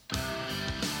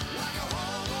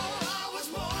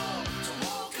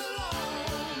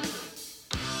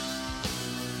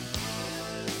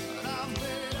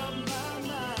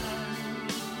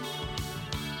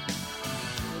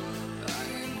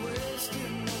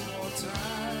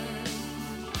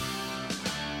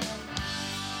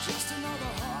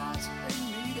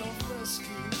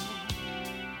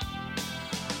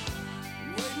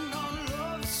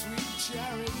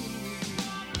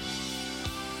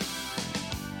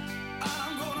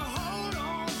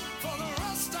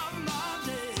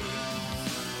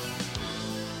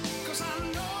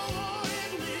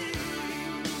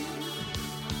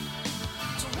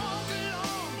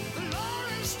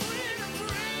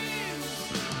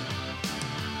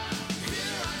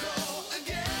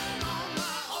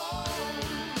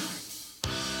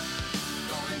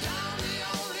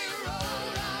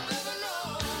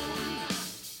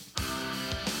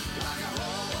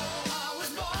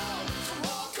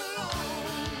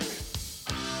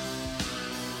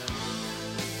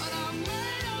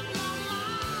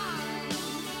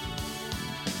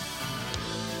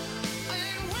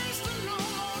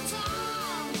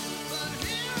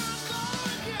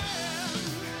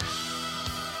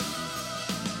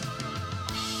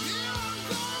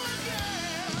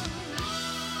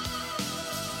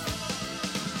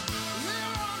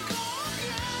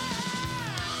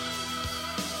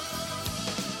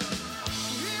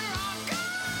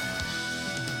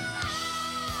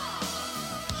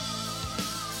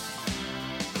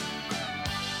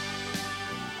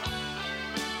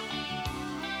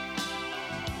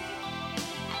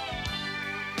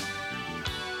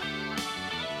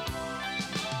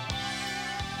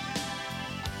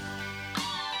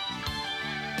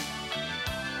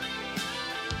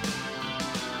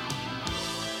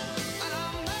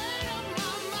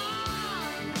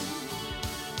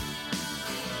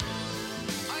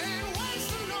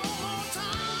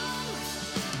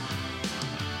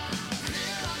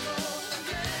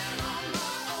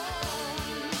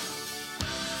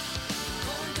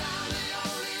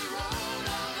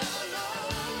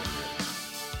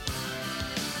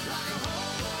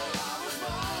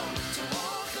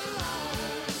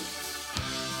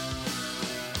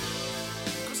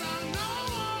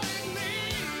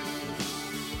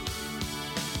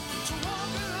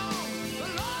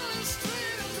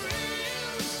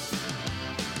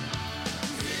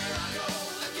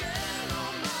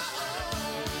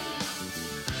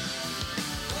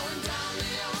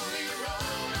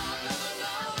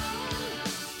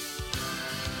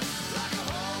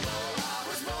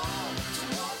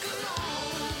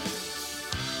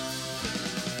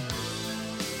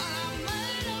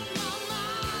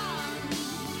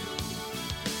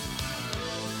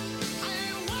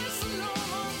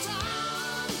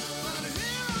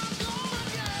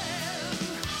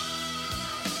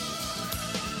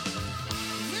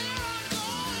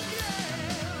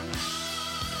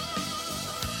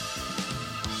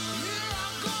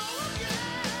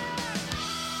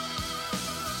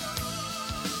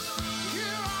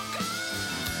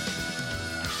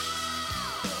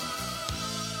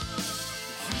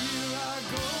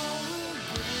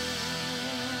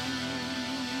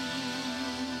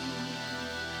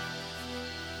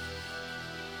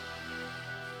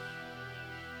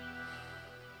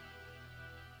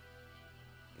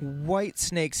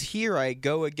 Whitesnake's Here I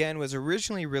Go Again was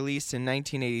originally released in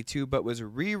 1982, but was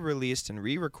re-released and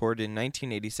re-recorded in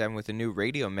 1987 with a new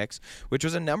radio mix, which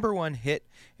was a #1 hit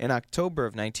in October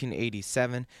of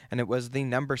 1987, and it was the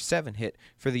 #7 hit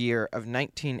for the year of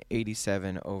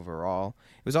 1987 overall.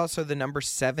 It was also the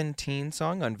 #17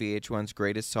 song on VH1's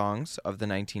Greatest Songs of the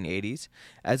 1980s,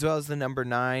 as well as the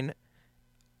 #9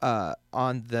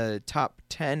 on the top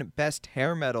 10 best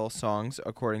hair metal songs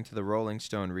according to the Rolling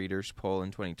Stone Readers poll in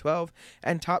 2012,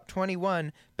 and top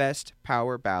 21 best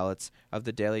power ballads of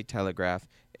the Daily Telegraph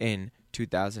in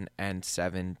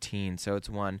 2017. So it's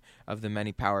one of the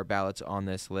many power ballads on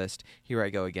this list. Here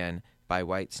I Go Again by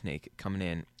Whitesnake, coming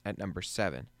in at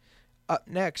 #7. Up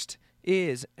next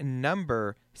is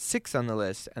 #6 on the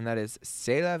list, and that is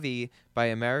C'est la vie by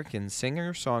American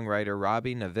singer-songwriter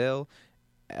Robbie Nevil.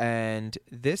 And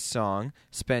this song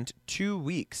spent 2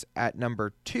 weeks at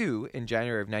 #2 in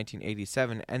January of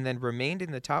 1987 and then remained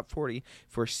in the top 40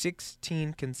 for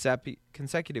 16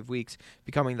 consecutive weeks,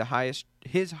 becoming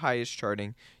his highest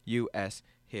charting U.S.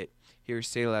 hit. Here's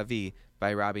C'est la vie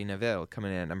by Robbie Nevil,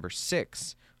 coming in at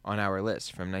 #6 on our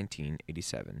list from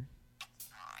 1987.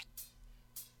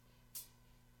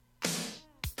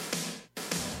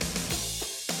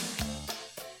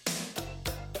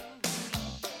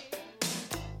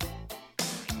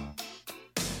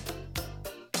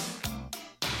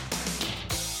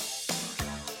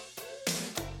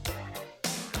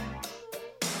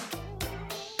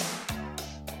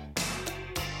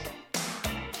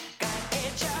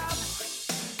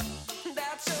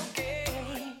 That's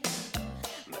okay,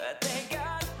 but they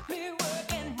got me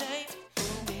working night.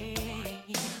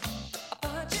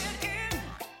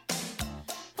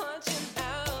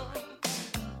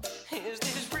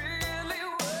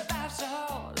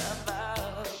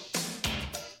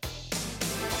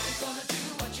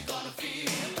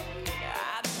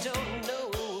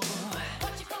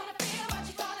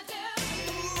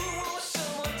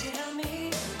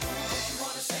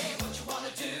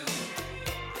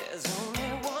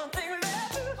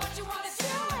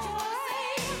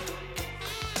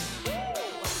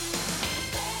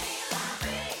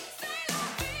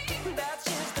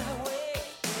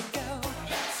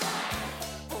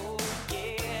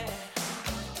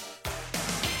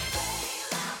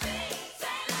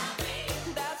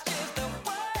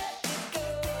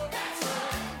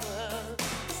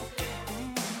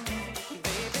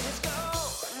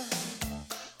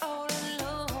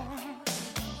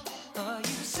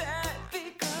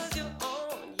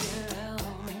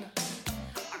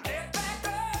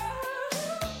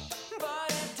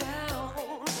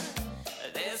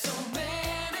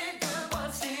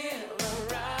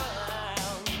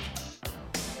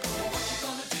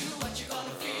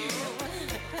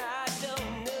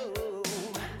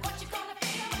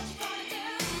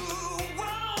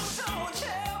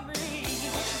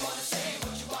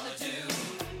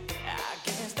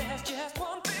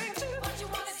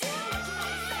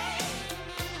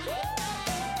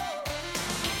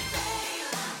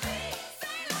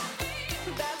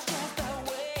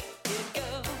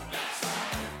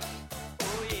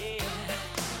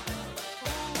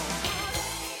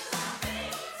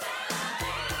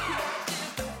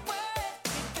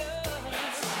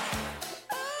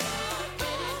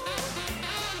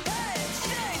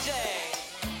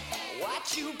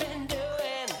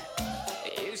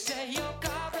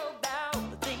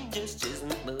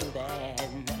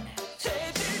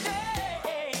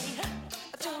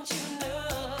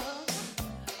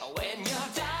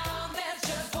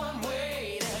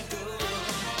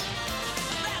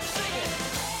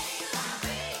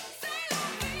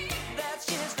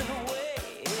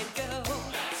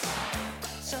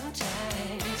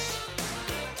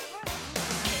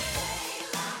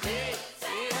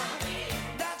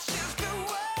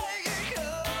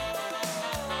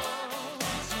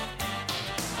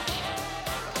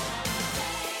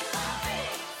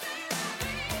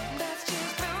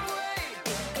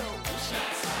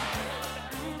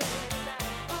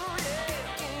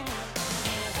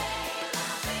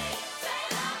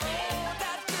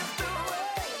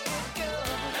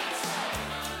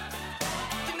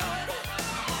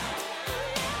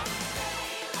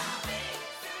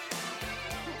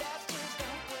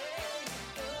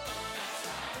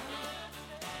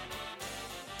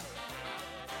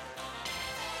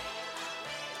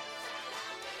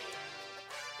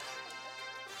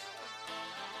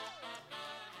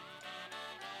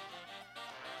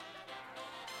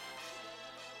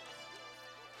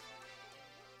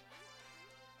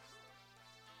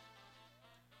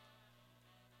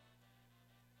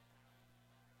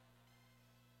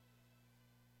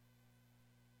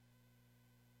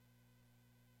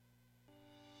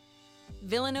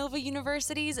 Villanova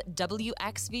University's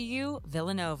WXVU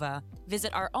Villanova.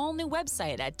 Visit our all-new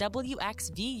website at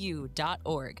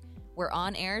wxvu.org. We're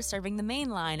on air serving the main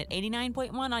line at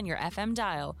 89.1 on your FM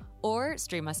dial, or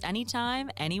stream us anytime,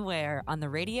 anywhere on the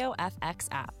Radio FX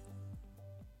app.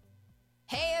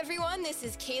 Hey everyone, this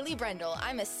is Kaylee Brendel.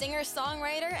 I'm a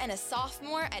singer-songwriter and a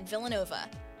sophomore at Villanova.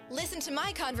 Listen to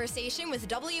my conversation with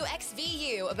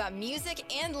WXVU about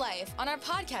music and life on our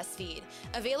podcast feed,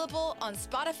 available on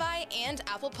Spotify and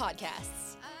Apple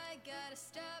Podcasts.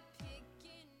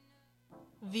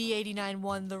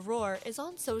 V89.1 The Roar is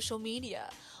on social media.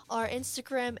 Our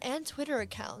Instagram and Twitter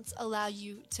accounts allow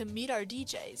you to meet our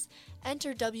DJs,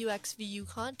 enter WXVU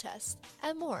contests,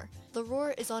 and more. The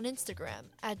Roar is on Instagram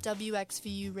at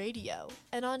WXVU Radio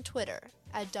and on Twitter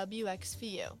at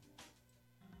WXVU.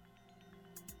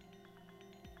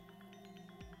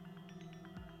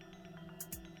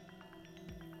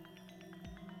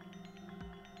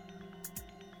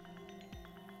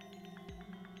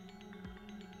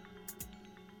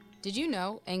 Did you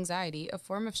know anxiety, a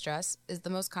form of stress, is the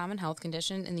most common health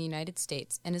condition in the United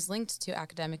States and is linked to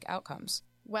academic outcomes?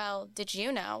 Well, did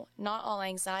you know not all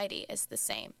anxiety is the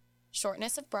same?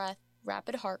 Shortness of breath,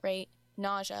 rapid heart rate,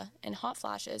 nausea, and hot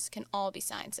flashes can all be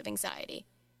signs of anxiety.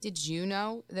 Did you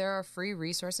know there are free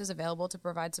resources available to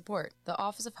provide support? The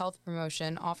Office of Health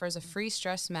Promotion offers a free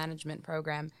stress management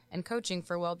program and coaching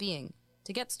for well-being.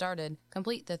 To get started,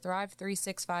 complete the Thrive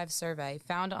 365 survey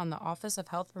found on the Office of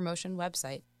Health Promotion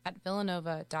website at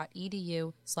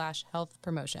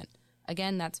villanova.edu/healthpromotion.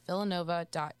 Again, that's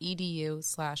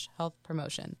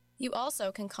villanova.edu/healthpromotion. You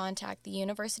also can contact the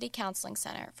University Counseling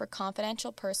Center for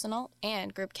confidential personal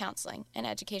and group counseling and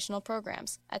educational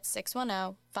programs at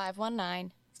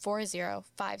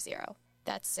 610-519-4050.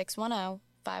 That's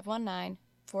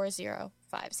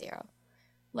 610-519-4050.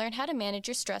 Learn how to manage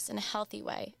your stress in a healthy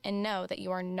way and know that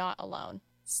you are not alone.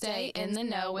 Stay in the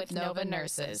know with Nova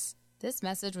Nurses. This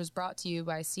message was brought to you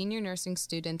by senior nursing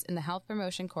students in the health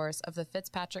promotion course of the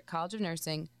Fitzpatrick College of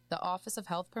Nursing, the Office of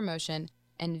Health Promotion,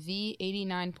 and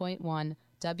V89.1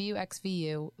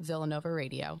 WXVU Villanova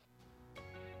Radio.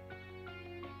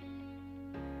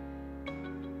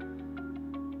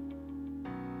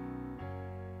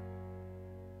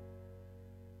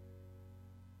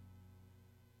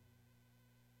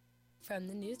 From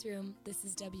the newsroom, this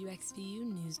is WXVU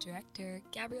News Director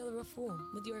Gabriella Raful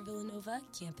with your Villanova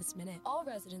Campus Minute. All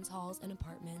residence halls and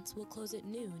apartments will close at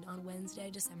noon on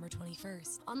Wednesday, December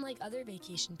 21st. Unlike other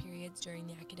vacation periods during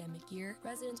the academic year,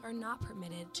 residents are not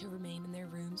permitted to remain in their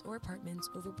rooms or apartments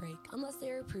over break unless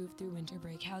they are approved through winter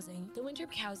break housing. The winter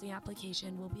break housing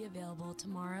application will be available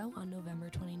tomorrow on November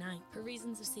 29th. For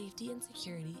reasons of safety and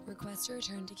security, requests to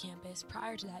return to campus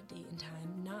prior to that date and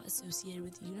time not associated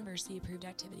with university-approved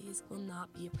activities will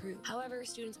not be approved. However,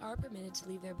 students are permitted to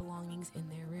leave their belongings in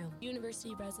their room.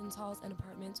 University residence halls and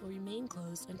apartments will remain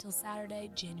closed until Saturday,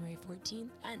 January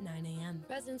 14th at 9 a.m.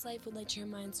 Residence Life would like to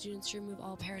remind students to remove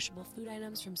all perishable food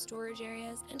items from storage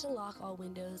areas and to lock all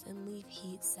windows and leave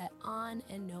heat set on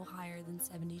and no higher than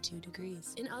 72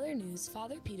 degrees. In other news,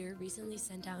 Father Peter recently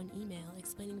sent out an email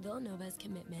explaining Villanova's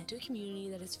commitment to a community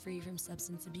that is free from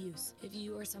substance abuse. If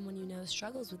you or someone you know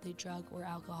struggles with a drug or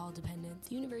alcohol dependence,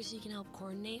 the university can help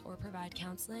coordinate or provide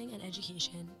counseling and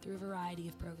education through a variety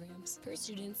of programs. For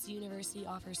students, the university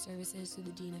offers services through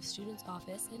the Dean of Students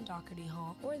Office in Doherty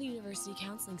Hall or the University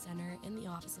Counseling Center in the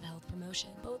Office of Health Promotion,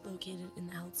 both located in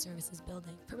the Health Services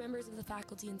Building. For members of the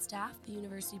faculty and staff, the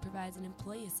university provides an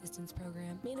employee assistance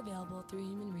program made available through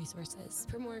Human Resources.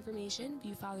 For more information,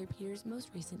 view Father Peter's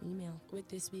most recent email. With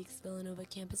this week's Villanova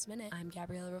Campus Minute, I'm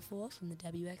Gabriella Raful from the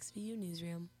WXVU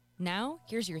Newsroom. Now,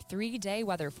 here's your 3-day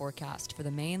weather forecast for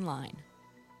the main line.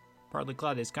 Partly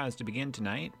cloudy skies to begin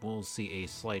tonight. We'll see a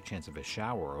slight chance of a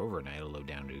shower overnight, a low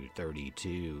down to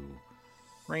 32.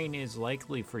 Rain is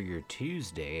likely for your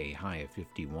Tuesday, a high of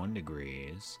 51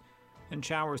 degrees. And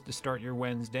showers to start your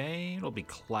Wednesday. It'll be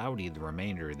cloudy the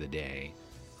remainder of the day,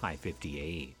 high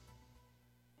 58.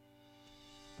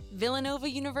 Villanova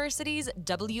University's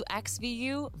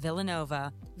WXVU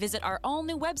Villanova. Visit our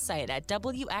all-new website at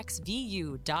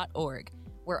wxvu.org.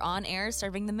 We're on air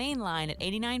serving the main line at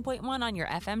 89.1 on your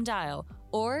FM dial,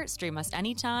 or stream us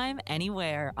anytime,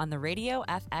 anywhere on the Radio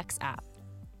FX app.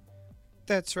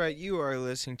 That's right, you are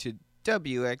listening to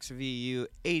WXVU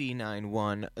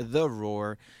 89.1 The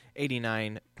Roar,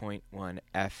 89.1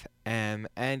 FM.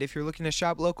 And if you're looking to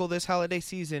shop local this holiday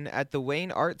season at the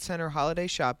Wayne Art Center Holiday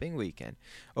Shopping Weekend,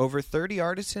 over 30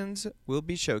 artisans will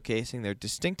be showcasing their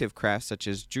distinctive crafts such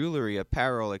as jewelry,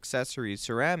 apparel, accessories,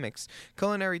 ceramics,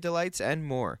 culinary delights, and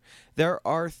more. There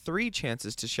are 3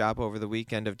 chances to shop over the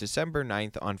weekend of December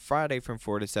 9th on Friday from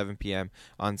 4 to 7 p.m.,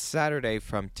 on Saturday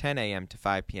from 10 a.m. to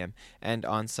 5 p.m., and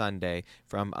on Sunday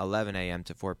from 11 a.m.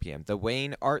 to 4 p.m. The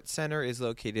Wayne Art Center is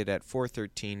located at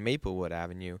 413 Maplewood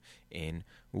Avenue in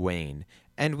Wayne.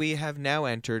 And we have now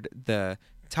entered the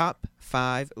top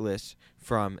 5 list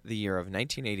from the year of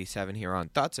 1987 here on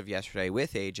Thoughts of Yesterday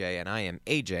with AJ, and I am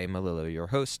AJ Malillo, your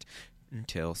host,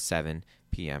 until 7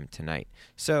 p.m. tonight.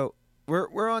 So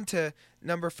we're on to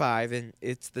number 5, and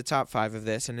it's the top 5 of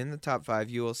this, and in the top 5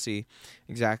 you will see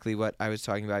exactly what I was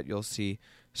talking about. You'll see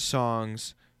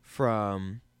songs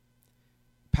from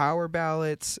power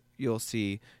ballads, you'll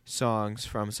see songs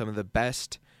from some of the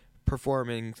best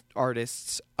performing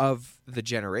artists of the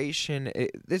generation.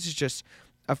 This is just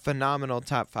a phenomenal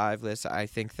top 5 list. I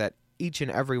think that each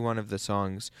and every one of the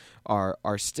songs are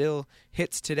still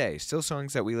hits today, still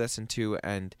songs that we listen to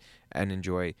and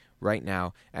enjoy right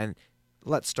now. And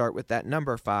let's start with that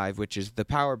number 5, which is the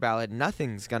power ballad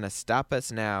Nothing's Gonna Stop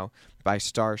Us Now by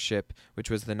Starship, which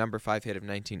was the number 5 hit of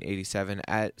 1987,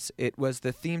 as it was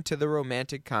the theme to the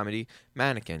romantic comedy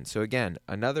Mannequin. So again,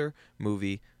 another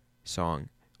movie song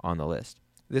on the list.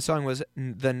 This song was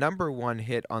the number 1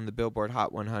 hit on the Billboard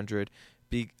Hot 100,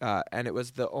 and it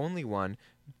was the only one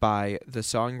by the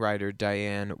songwriter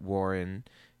Diane Warren.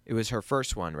 It was her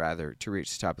first one, rather, to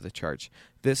reach the top of the charts.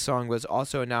 This song was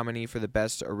also a nominee for the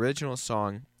Best Original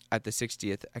Song at the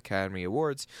 60th Academy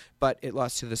Awards, but it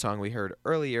lost to the song we heard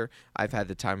earlier, I've Had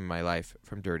the Time of My Life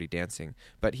from Dirty Dancing.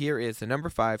 But here is the number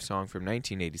 5 song from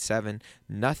 1987,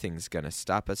 Nothing's Gonna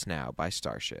Stop Us Now by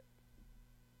Starship.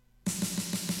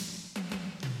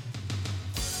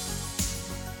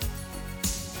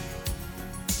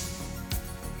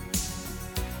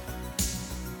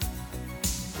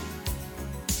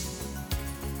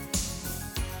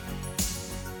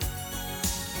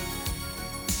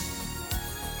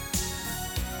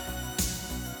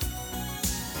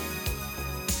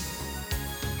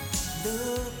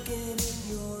 Looking in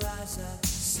your eyes, I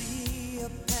see a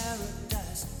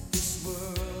paradise. This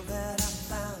world that I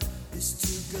found is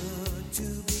too good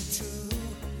to be true.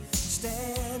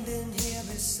 Standing here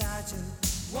beside you,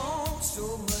 want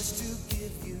so much to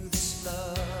give you this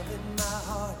love in my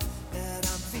heart that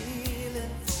I'm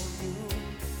feeling for you.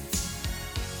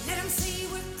 Let 'em say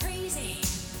we're crazy.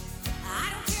 I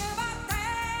don't care about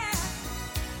that.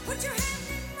 Put your hand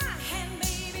in my hand,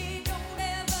 baby. Don't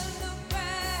ever look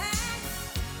back.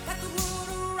 Let the world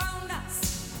around us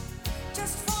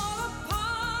just fall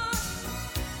apart.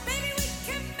 Baby, we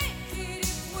can make it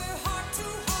if we're heart to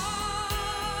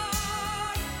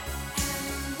heart.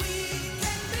 And we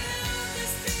can build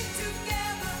this dream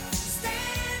together,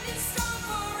 standing strong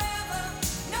forever.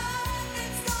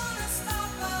 Nothing's gonna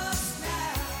stop us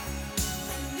now.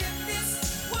 And if this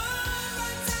world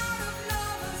runs out of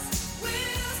lovers,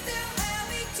 we'll still have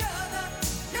each other.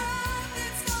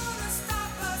 Nothing's gonna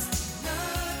stop us.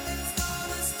 Nothing's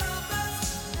gonna stop us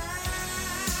now.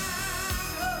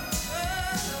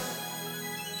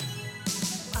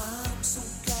 I'm so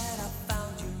glad I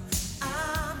found you.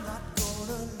 I'm not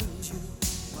gonna lose you.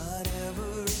 Whatever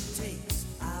it takes,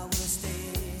 I will stay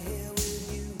here with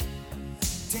you.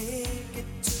 Take it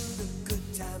to the good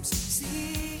times,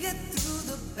 see it through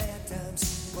the bad times.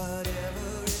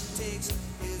 Whatever it takes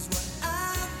is what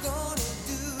I'm gonna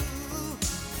do.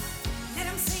 Let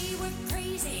 'em say we're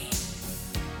crazy.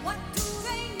 What do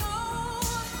they know?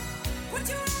 Put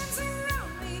your arms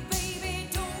around me, baby.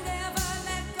 Don't ever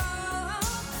let go.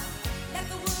 Let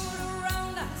the world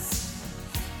around us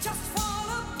just fall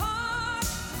apart.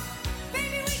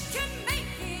 Baby, we can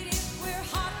make it if we're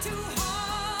heart to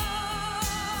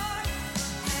heart.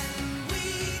 And we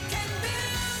can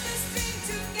build this dream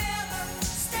together,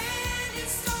 standing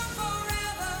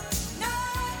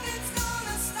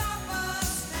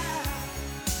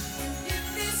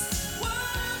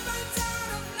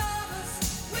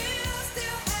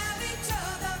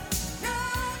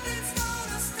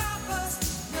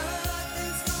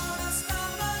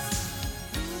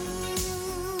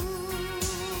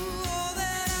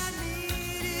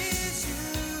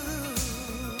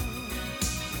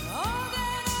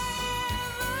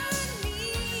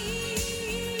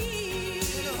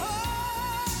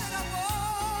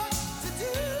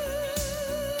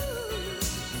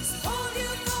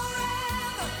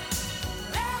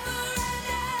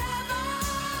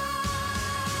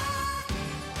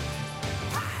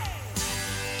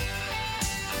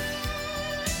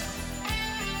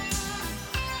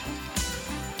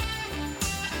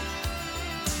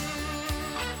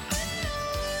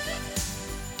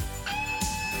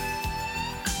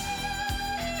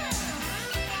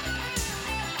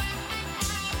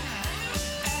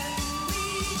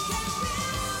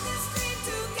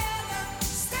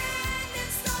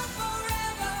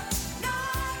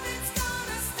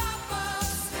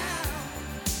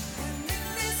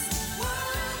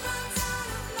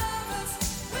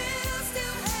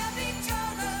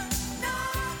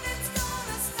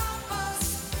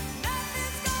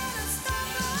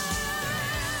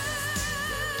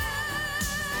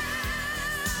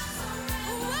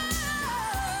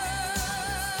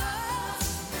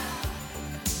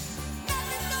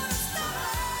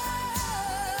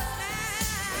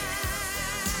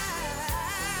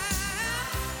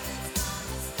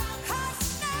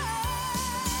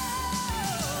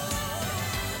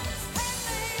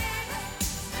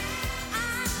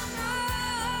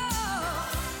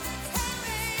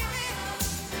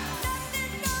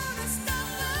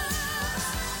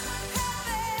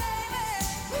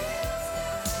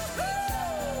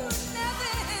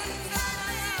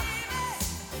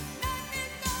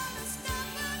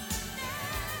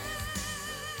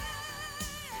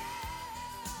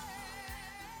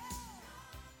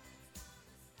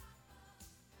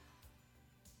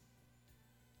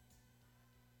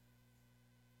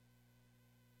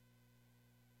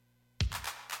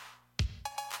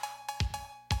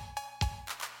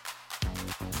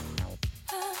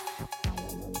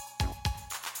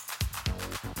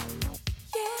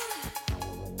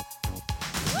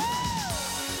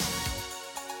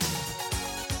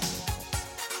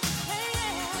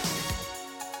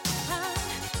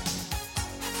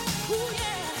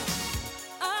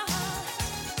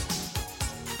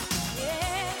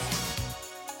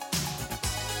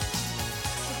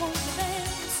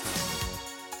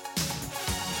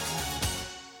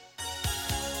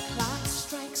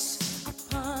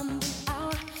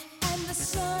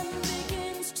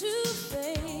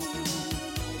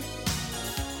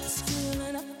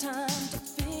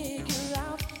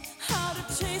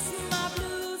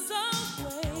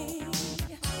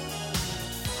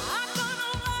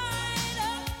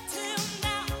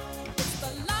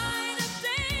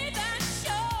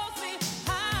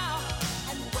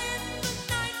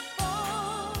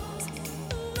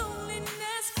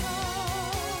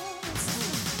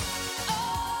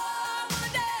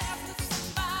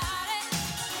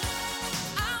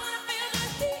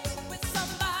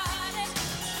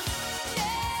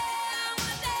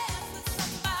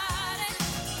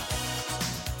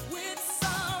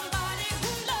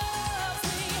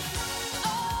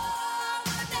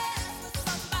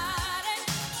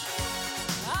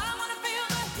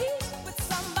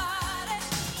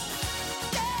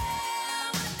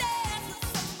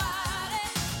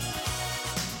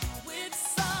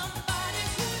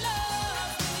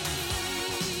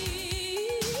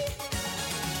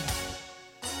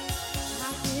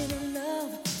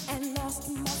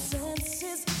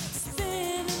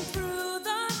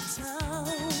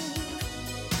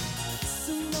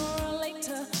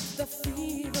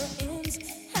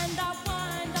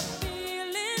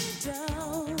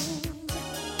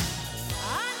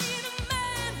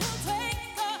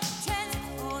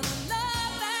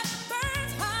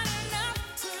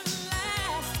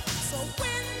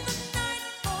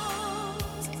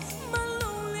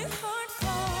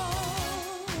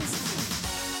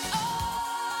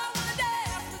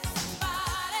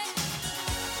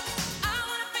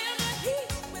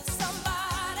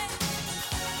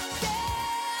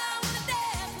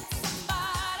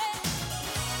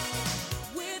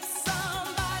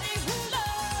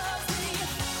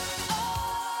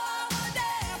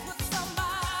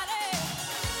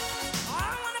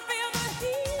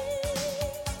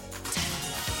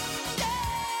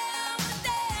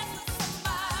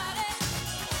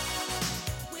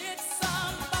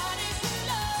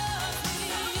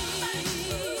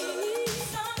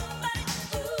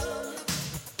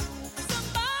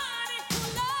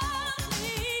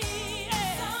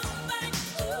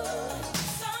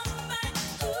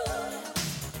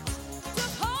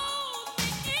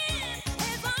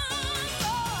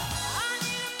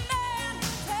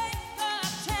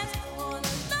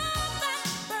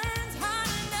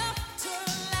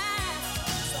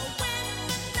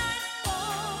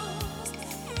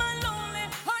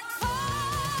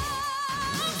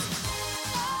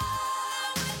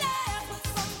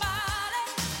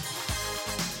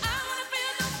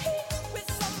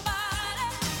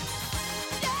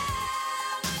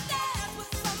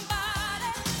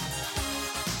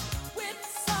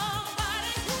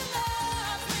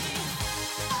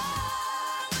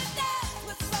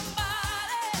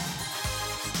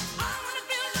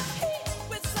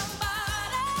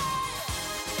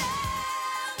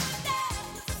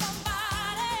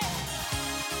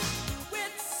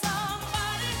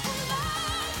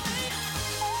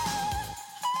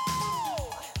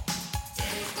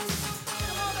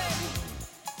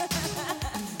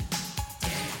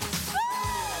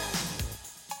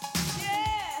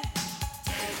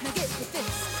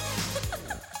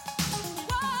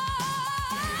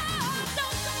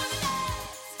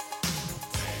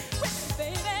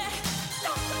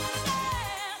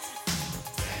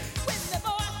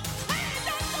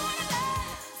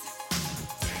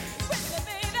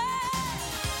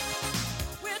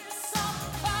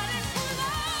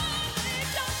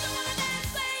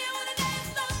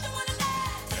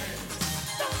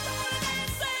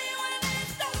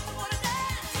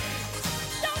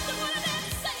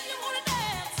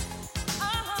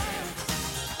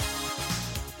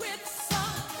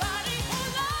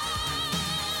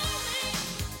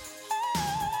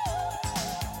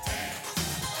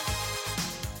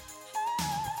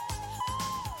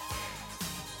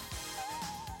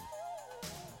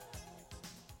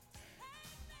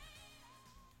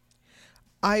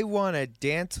I Wanna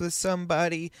Dance with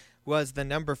Somebody was the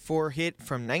number 4 hit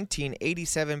from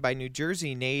 1987 by New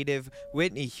Jersey native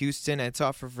Whitney Houston. It's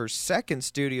off of her second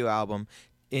studio album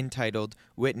entitled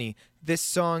Whitney. This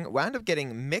song wound up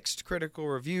getting mixed critical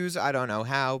reviews. I don't know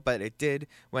how, but it did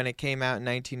when it came out in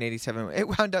 1987. It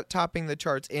wound up topping the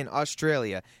charts in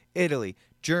Australia, Italy,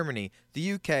 Germany,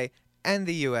 the UK, and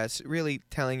the US, really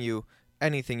telling you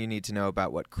anything you need to know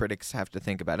about what critics have to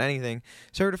think about anything,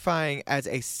 certifying as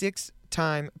a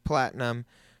 6-time platinum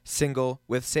single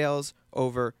with sales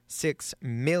over 6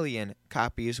 million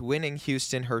copies, winning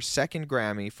Houston her second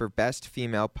Grammy for Best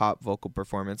Female Pop Vocal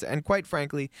Performance. And quite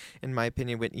frankly, in my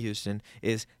opinion, Whitney Houston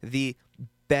is the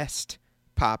best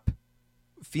pop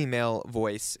female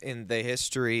voice in the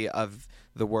history of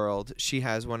the world. She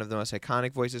has one of the most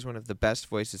iconic voices, one of the best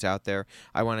voices out there.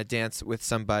 I Wanna Dance with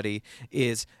Somebody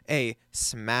is a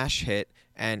smash hit,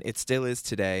 and it still is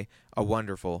today. A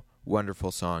wonderful,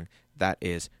 wonderful song. That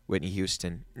is Whitney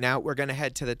Houston. Now we're going to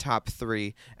head to the top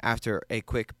 3 after a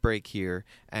quick break here,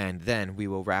 and then we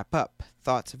will wrap up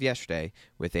Thoughts of Yesterday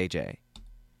with AJ.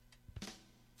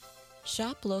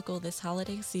 Shop local this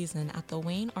holiday season at the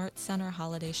Wayne Arts Center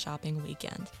Holiday Shopping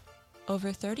Weekend.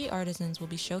 Over 30 artisans will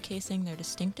be showcasing their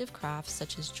distinctive crafts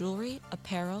such as jewelry,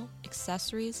 apparel,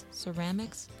 accessories,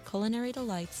 ceramics, culinary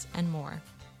delights, and more.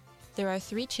 There are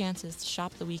 3 chances to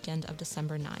shop the weekend of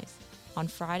December 9th. On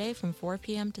Friday from 4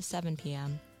 p.m. to 7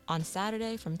 p.m., on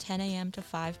Saturday from 10 a.m. to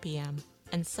 5 p.m.,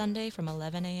 and Sunday from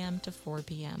 11 a.m. to 4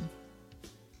 p.m.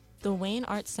 The Wayne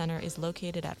Arts Center is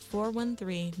located at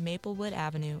 413 Maplewood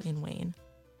Avenue in Wayne.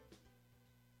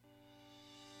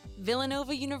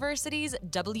 Villanova University's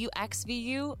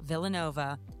WXVU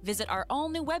Villanova. Visit our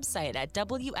all-new website at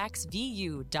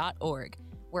wxvu.org.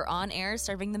 We're on air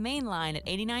serving the main line at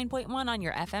 89.1 on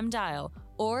your FM dial,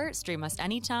 or stream us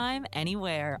anytime,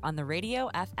 anywhere on the Radio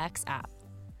FX app.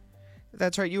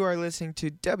 That's right, you are listening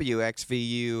to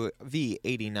WXVU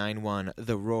V89.1,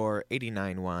 The Roar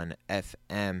 89.1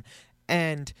 FM.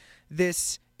 And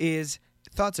this is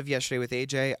Thoughts of Yesterday with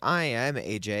AJ. I am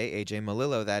AJ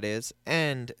Malillo, that is.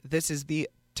 And this is the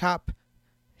top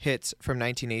hits from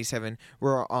 1987.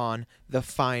 We're on the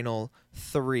final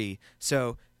 3.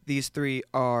 So these 3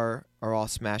 are all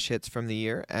smash hits from the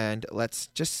year, and let's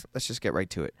just get right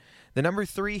to it. The number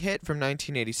 3 hit from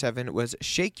 1987 was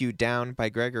Shake You Down by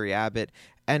Gregory Abbott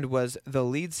and was the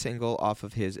lead single off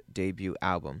of his debut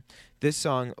album. This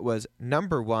song was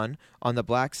number 1 on the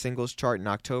Black Singles Chart in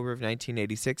October of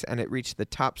 1986, and it reached the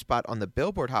top spot on the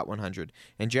Billboard Hot 100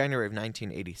 in January of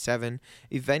 1987,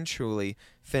 eventually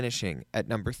finishing at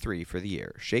number 3 for the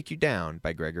year. Shake You Down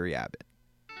by Gregory Abbott.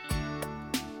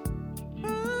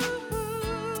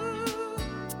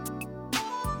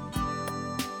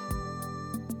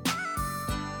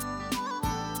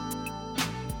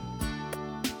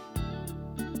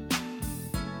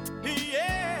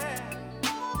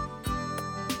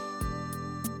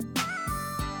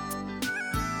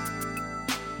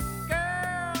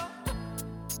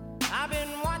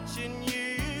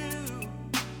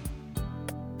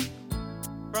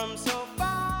 From so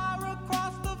far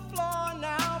across the floor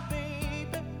now,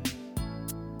 baby,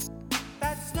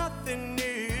 that's nothing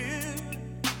new.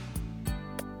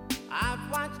 I've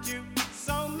watched you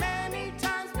so many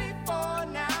times before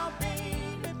now,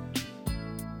 baby.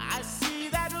 I see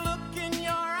that look in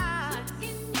your eyes,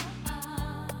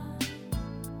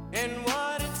 and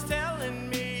what it's telling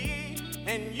me,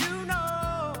 and you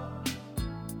know,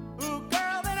 ooh,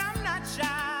 girl, that I'm not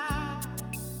shy.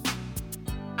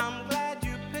 I'm glad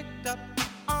you picked up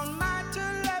on my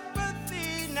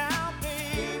telepathy now,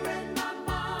 baby.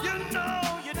 You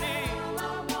know you did. Girl,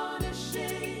 I wanna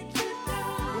shake you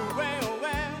down. Well,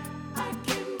 I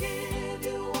can give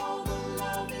you all the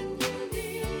loving you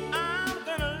need. I'm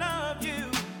gonna love you.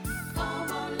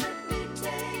 Come on, let me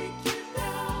take you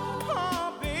down.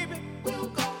 Oh, baby, we'll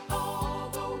go all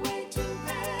the way to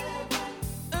heaven.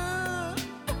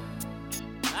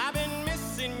 I've been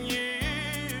missing you.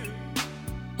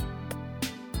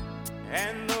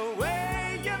 And the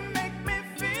way you make me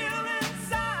feel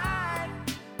inside,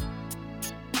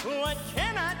 what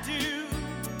can I do?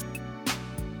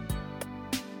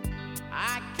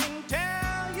 I can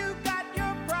tell you got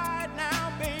your pride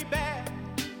now, baby.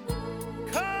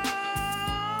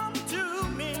 Come to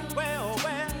me, well,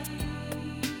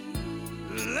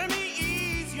 let me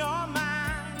ease your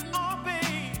mind, oh,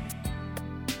 babe.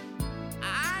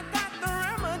 I got the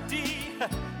remedy,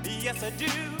 yes I do.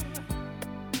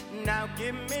 Now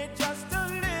give me just a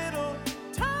little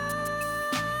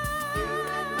time. You're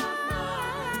in my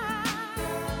mind.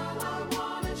 Girl, I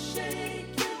wanna shake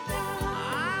you down.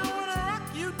 I wanna rock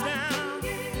you down. I can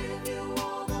give you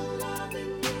all the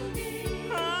loving you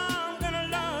need. Oh,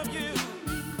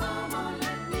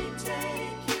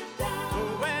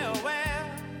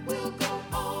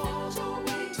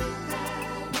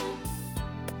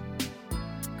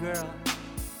 Girl,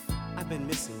 I've been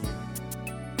missing you.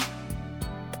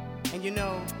 And you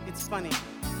know, it's funny.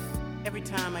 Every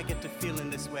time I get to feeling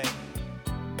this way,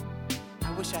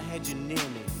 I wish I had you near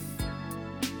me.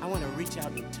 I want to reach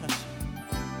out and touch you.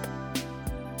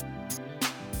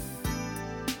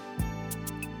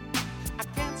 I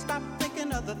can't stop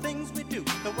thinking of the things we do.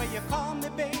 The way you call me,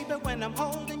 baby, when I'm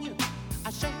holding you. I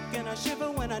shake and I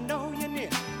shiver when I know you're near.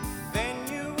 Then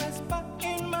you whisper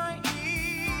in my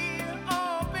ear,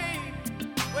 oh, baby,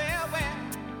 well, well.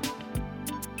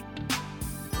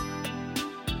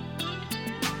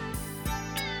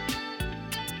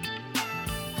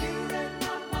 You read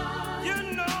my mind. You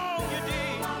know you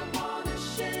did. I wanna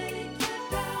shake you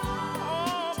down.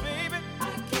 Oh, baby.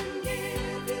 I can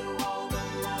give you all the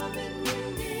loving you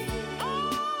need.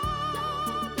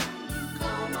 Oh,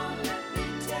 come on, let me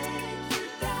take you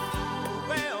down.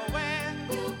 Well, well.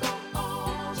 We'll go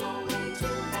all the way to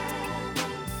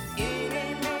heaven. Eeny,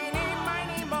 meeny,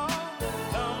 miny, moe.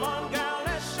 Come on, girl,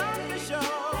 let's show the show.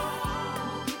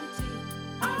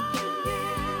 I can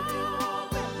give you all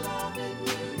the loving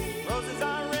you need. Roses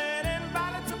are red and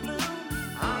violets are blue.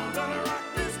 I'm gonna rock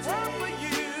this world for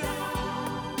you.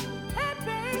 Hey,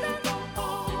 baby. We'll go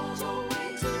all the way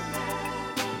to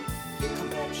heaven.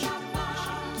 Come on, shake it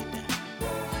down.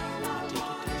 I'll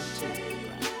shake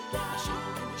it down. I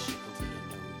shake it when I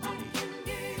know you need. I can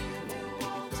give you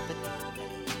all the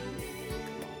loving you need.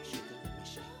 Come on, sugar, let me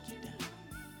shake you down.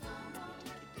 Come on,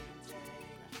 let me take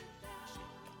you down.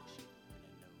 Shake it when I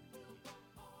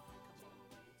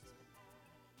know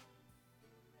you need.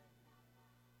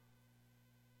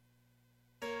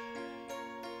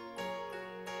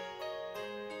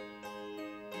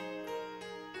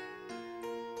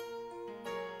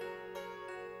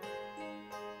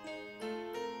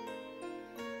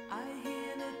 I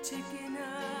hear the ticking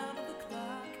of the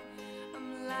clock.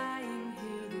 I'm lying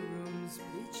here, the room's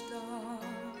pitch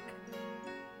dark.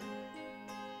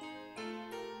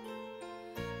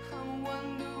 I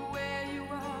wonder where you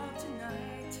are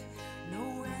tonight. No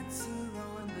answer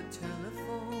on the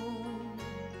telephone.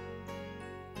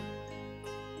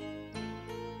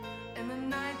 And the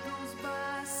night goes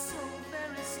by so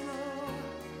very slow.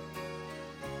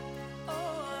 Oh,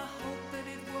 I hope that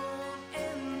it won't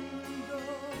end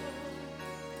though.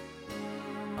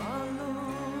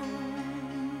 Alone.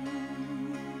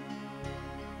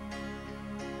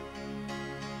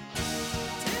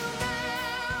 Till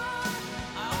now,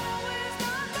 I always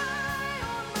got by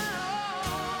on my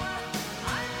own.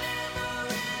 I never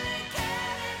really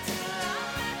cared until I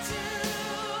met you.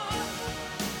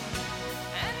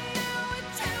 And now it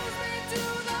tells me to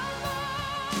the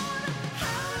moon.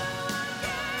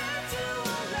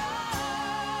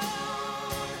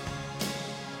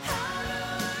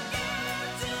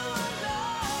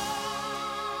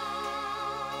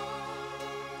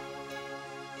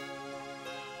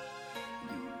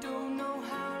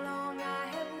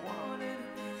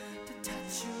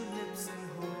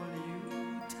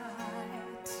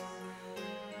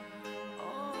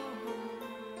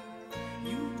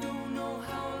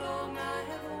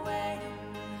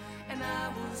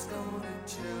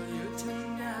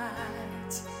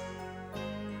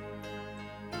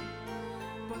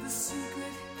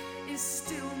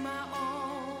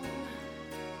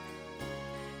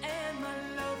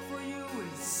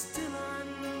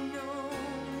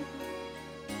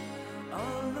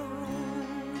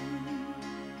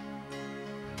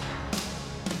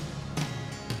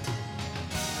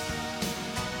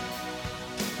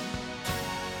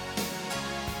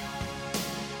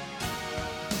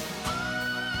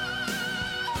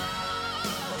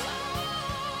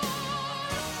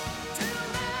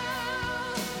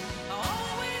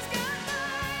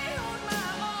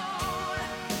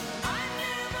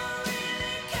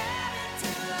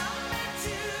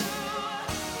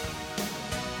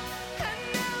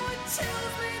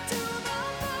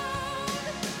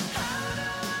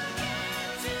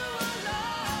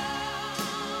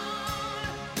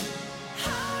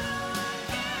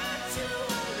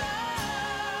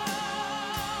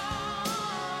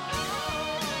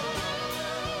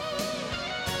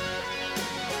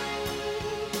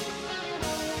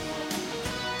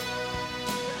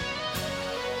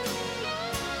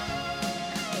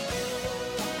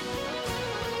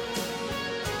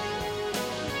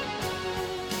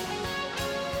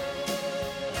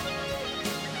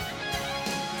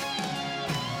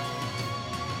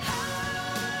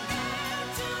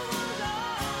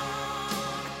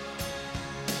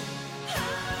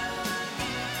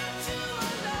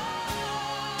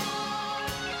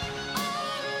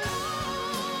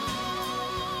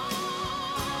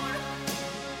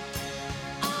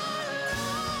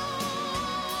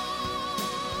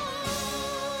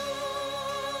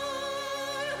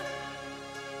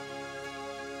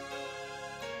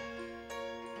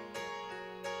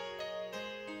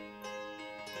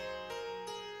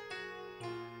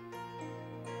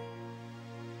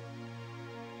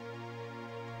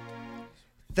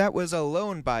 That was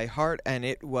Alone by Heart, and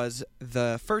it was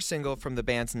the first single from the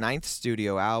band's 9th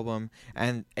studio album,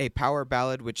 and a power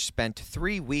ballad which spent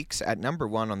 3 weeks at number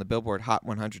 1 on the Billboard Hot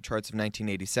 100 charts of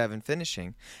 1987,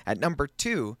 finishing at number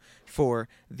 2 for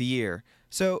the year.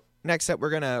 So next up, we're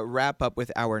going to wrap up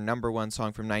with our number 1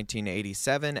 song from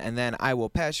 1987, and then I will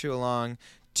pass you along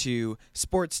to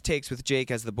Sports Takes with Jake,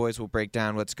 as the boys will break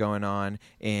down what's going on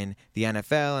in the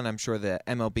NFL, and I'm sure the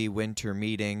MLB winter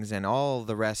meetings and all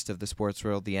the rest of the sports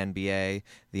world, the NBA,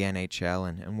 the NHL,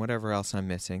 and whatever else I'm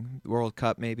missing. World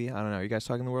Cup, maybe? I don't know. Are you guys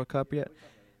talking the World Cup yet?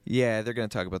 Yeah, they're going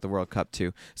to talk about the World Cup,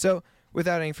 too. So,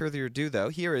 without any further ado, though,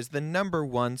 here is the number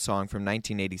 1 song from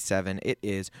 1987. It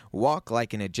is Walk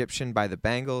Like an Egyptian by the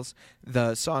Bangles.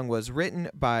 The song was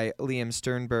written by Liam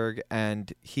Sternberg,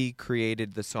 and he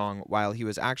created the song while he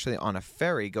was actually on a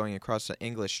ferry going across the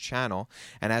English Channel.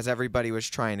 And as everybody was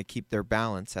trying to keep their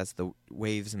balance as the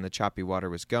waves in the choppy water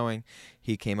was going,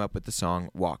 he came up with the song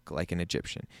Walk Like an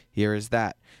Egyptian. Here is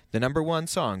that, the number 1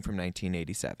 song from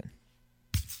 1987.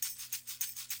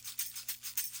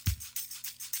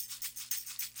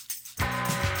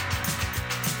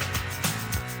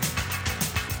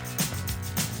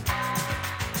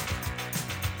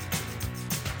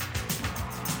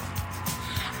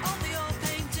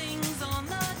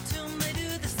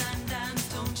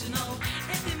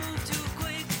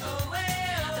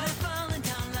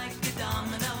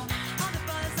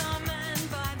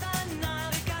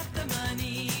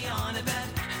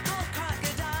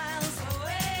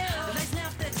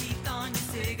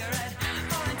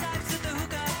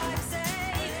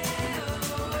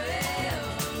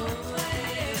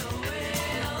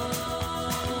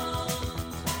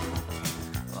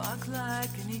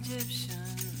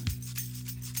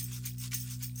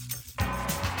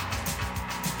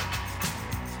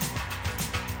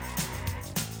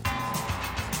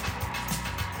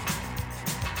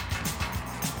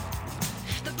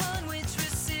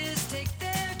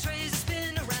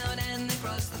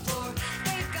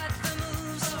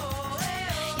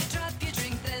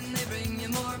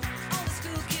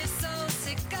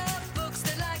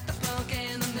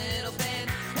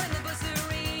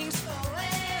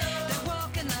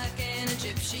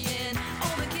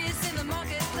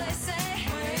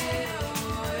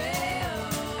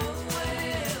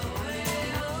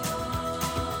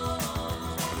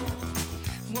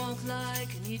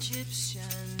 Egyptian.